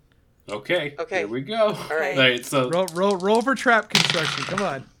 Okay. Okay. Here we go. All right. All right, so... Roll for trap construction. Come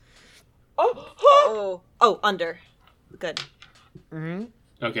on. Oh, under. Good. Mm-hmm.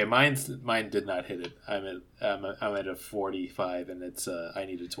 Okay, mine did not hit it. I'm at a 45, and it's I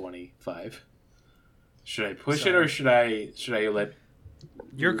need a 25. Should I push it or should I let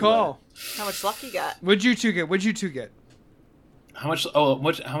Your call. How much luck you got? What'd you two get? how much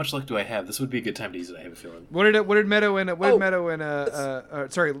luck do I have? This would be a good time to use it. I have a feeling. What did Meadow and Oh.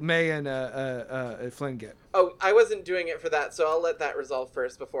 May and Flynn get? Oh, I wasn't doing it for that, so I'll let that resolve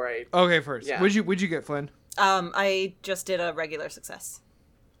first before I. Okay, first. Yeah. What'd you get, Flynn? I just did a regular success.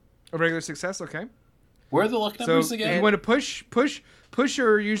 A regular success. Okay. Where are the luck So numbers if again? you want to push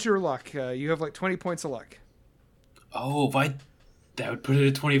or use your luck, you have like 20 points of luck. Oh, that would put it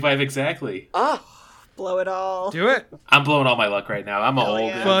at 25 exactly. Ah! Blow it all. Do it. I'm blowing all my luck right now. I'm old.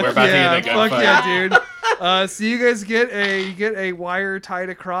 yeah. And Fuck we're about yeah, to get a fuck gunfight. yeah, dude. So you guys get a wire tied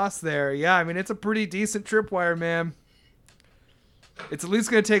across there. Yeah, I mean it's a pretty decent tripwire, man. It's at least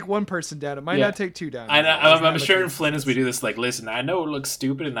gonna take one person down. It might Yeah. not take two down. I'm assuring Flynn as we do this, like, listen, I know it looks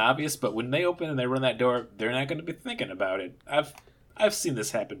stupid and obvious, but when they open and they run that door, they're not going to be thinking about it. I've seen this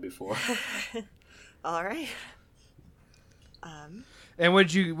happen before. All right. And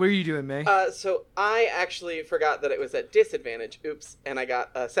what are you doing, May? So I actually forgot that it was at disadvantage. Oops, and I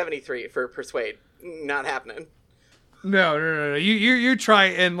got 73 for persuade. Not happening. No. You try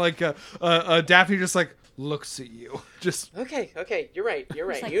and like Daphne just like looks at you. Just Okay, you're right.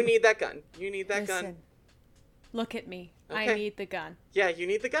 like- You need that gun. You need that gun. Listen, look at me. I Okay. need the gun. Yeah, you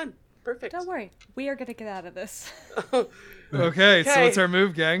need the gun. Perfect. Don't worry. We are going to get out of this. okay. So Okay. what's our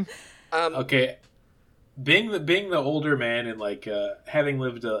move, gang? Okay, being the older man and like having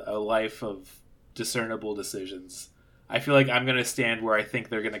lived a life of discernible decisions, I feel like I'm gonna stand where I think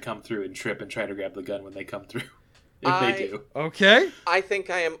they're gonna come through and trip and try to grab the gun when they come through. If they do. Okay. I think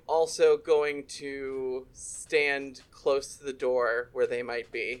I am also going to stand close to the door where they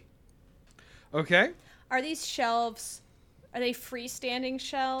might be. Okay. Are these shelves, are they freestanding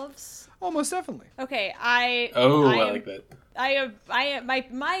shelves? Almost definitely. Okay, I like that.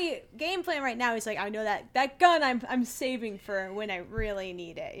 My game plan right now is like I know that gun I'm saving for when I really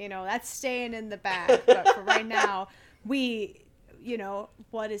need it. You know, that's staying in the bag. But for right now,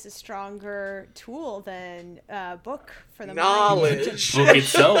 what is a stronger tool than book for the Knowledge. Book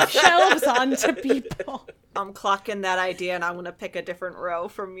itself. shelves onto people. I'm clocking that idea, and I'm gonna pick a different row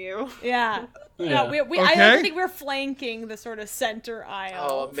from you. Yeah. Yeah. No, I Okay. don't think we're flanking the sort of center aisle.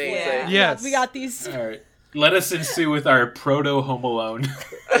 Oh, amazing. Yeah. Yes. We got these. All right. Let us ensue with our proto Home Alone.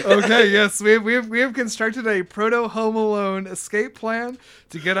 Okay, yes, we have constructed a proto Home Alone escape plan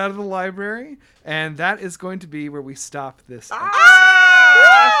to get out of the library, and that is going to be where we stop this. And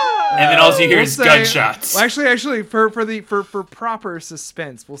then all you hear We'll is say- gunshots. Well, actually, for proper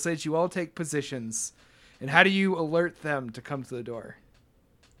suspense, we'll say that you all take positions. And how do you alert them to come to the door?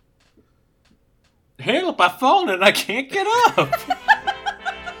 Help! I've fallen and I can't get up.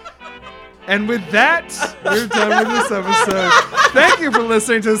 And with that, we're done with this episode. Thank you for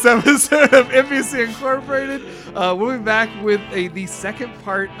listening to this episode of NPC Incorporated. We'll be back with the second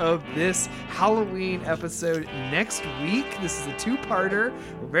part of this Halloween episode next week. This is a two-parter.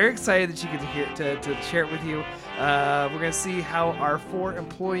 We're very excited that you get to share it with you. We're going to see how our 4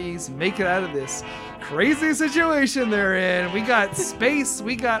 employees make it out of this crazy situation they're in. We got space,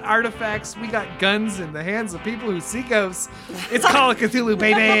 we got artifacts, we got guns in the hands of people who see ghosts. It's Call of Cthulhu,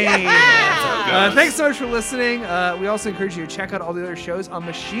 baby! Thanks so much for listening. We also encourage you to check out all the other shows on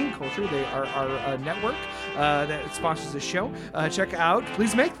Machine Culture. They are our network that sponsors the show. Check out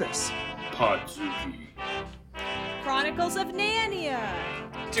Please Make This. Chronicles of Narnia.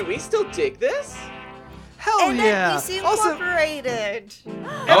 Do we still dig this? Hell And yeah! NBC Also, Incorporated.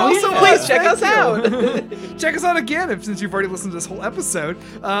 also, yeah. Please check thank us you. out. Check us out again since you've already listened to this whole episode.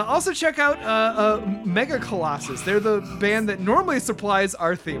 Also, check out Mega Colossus. They're the band that normally supplies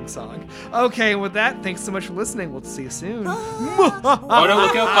our theme song. Okay, and with that, thanks so much for listening. We'll see you soon. Oh no,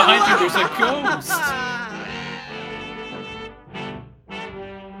 look out behind you, there's a ghost!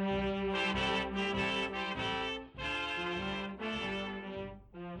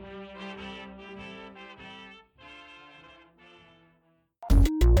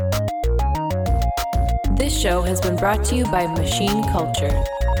 This show has been brought to you by Machine Culture.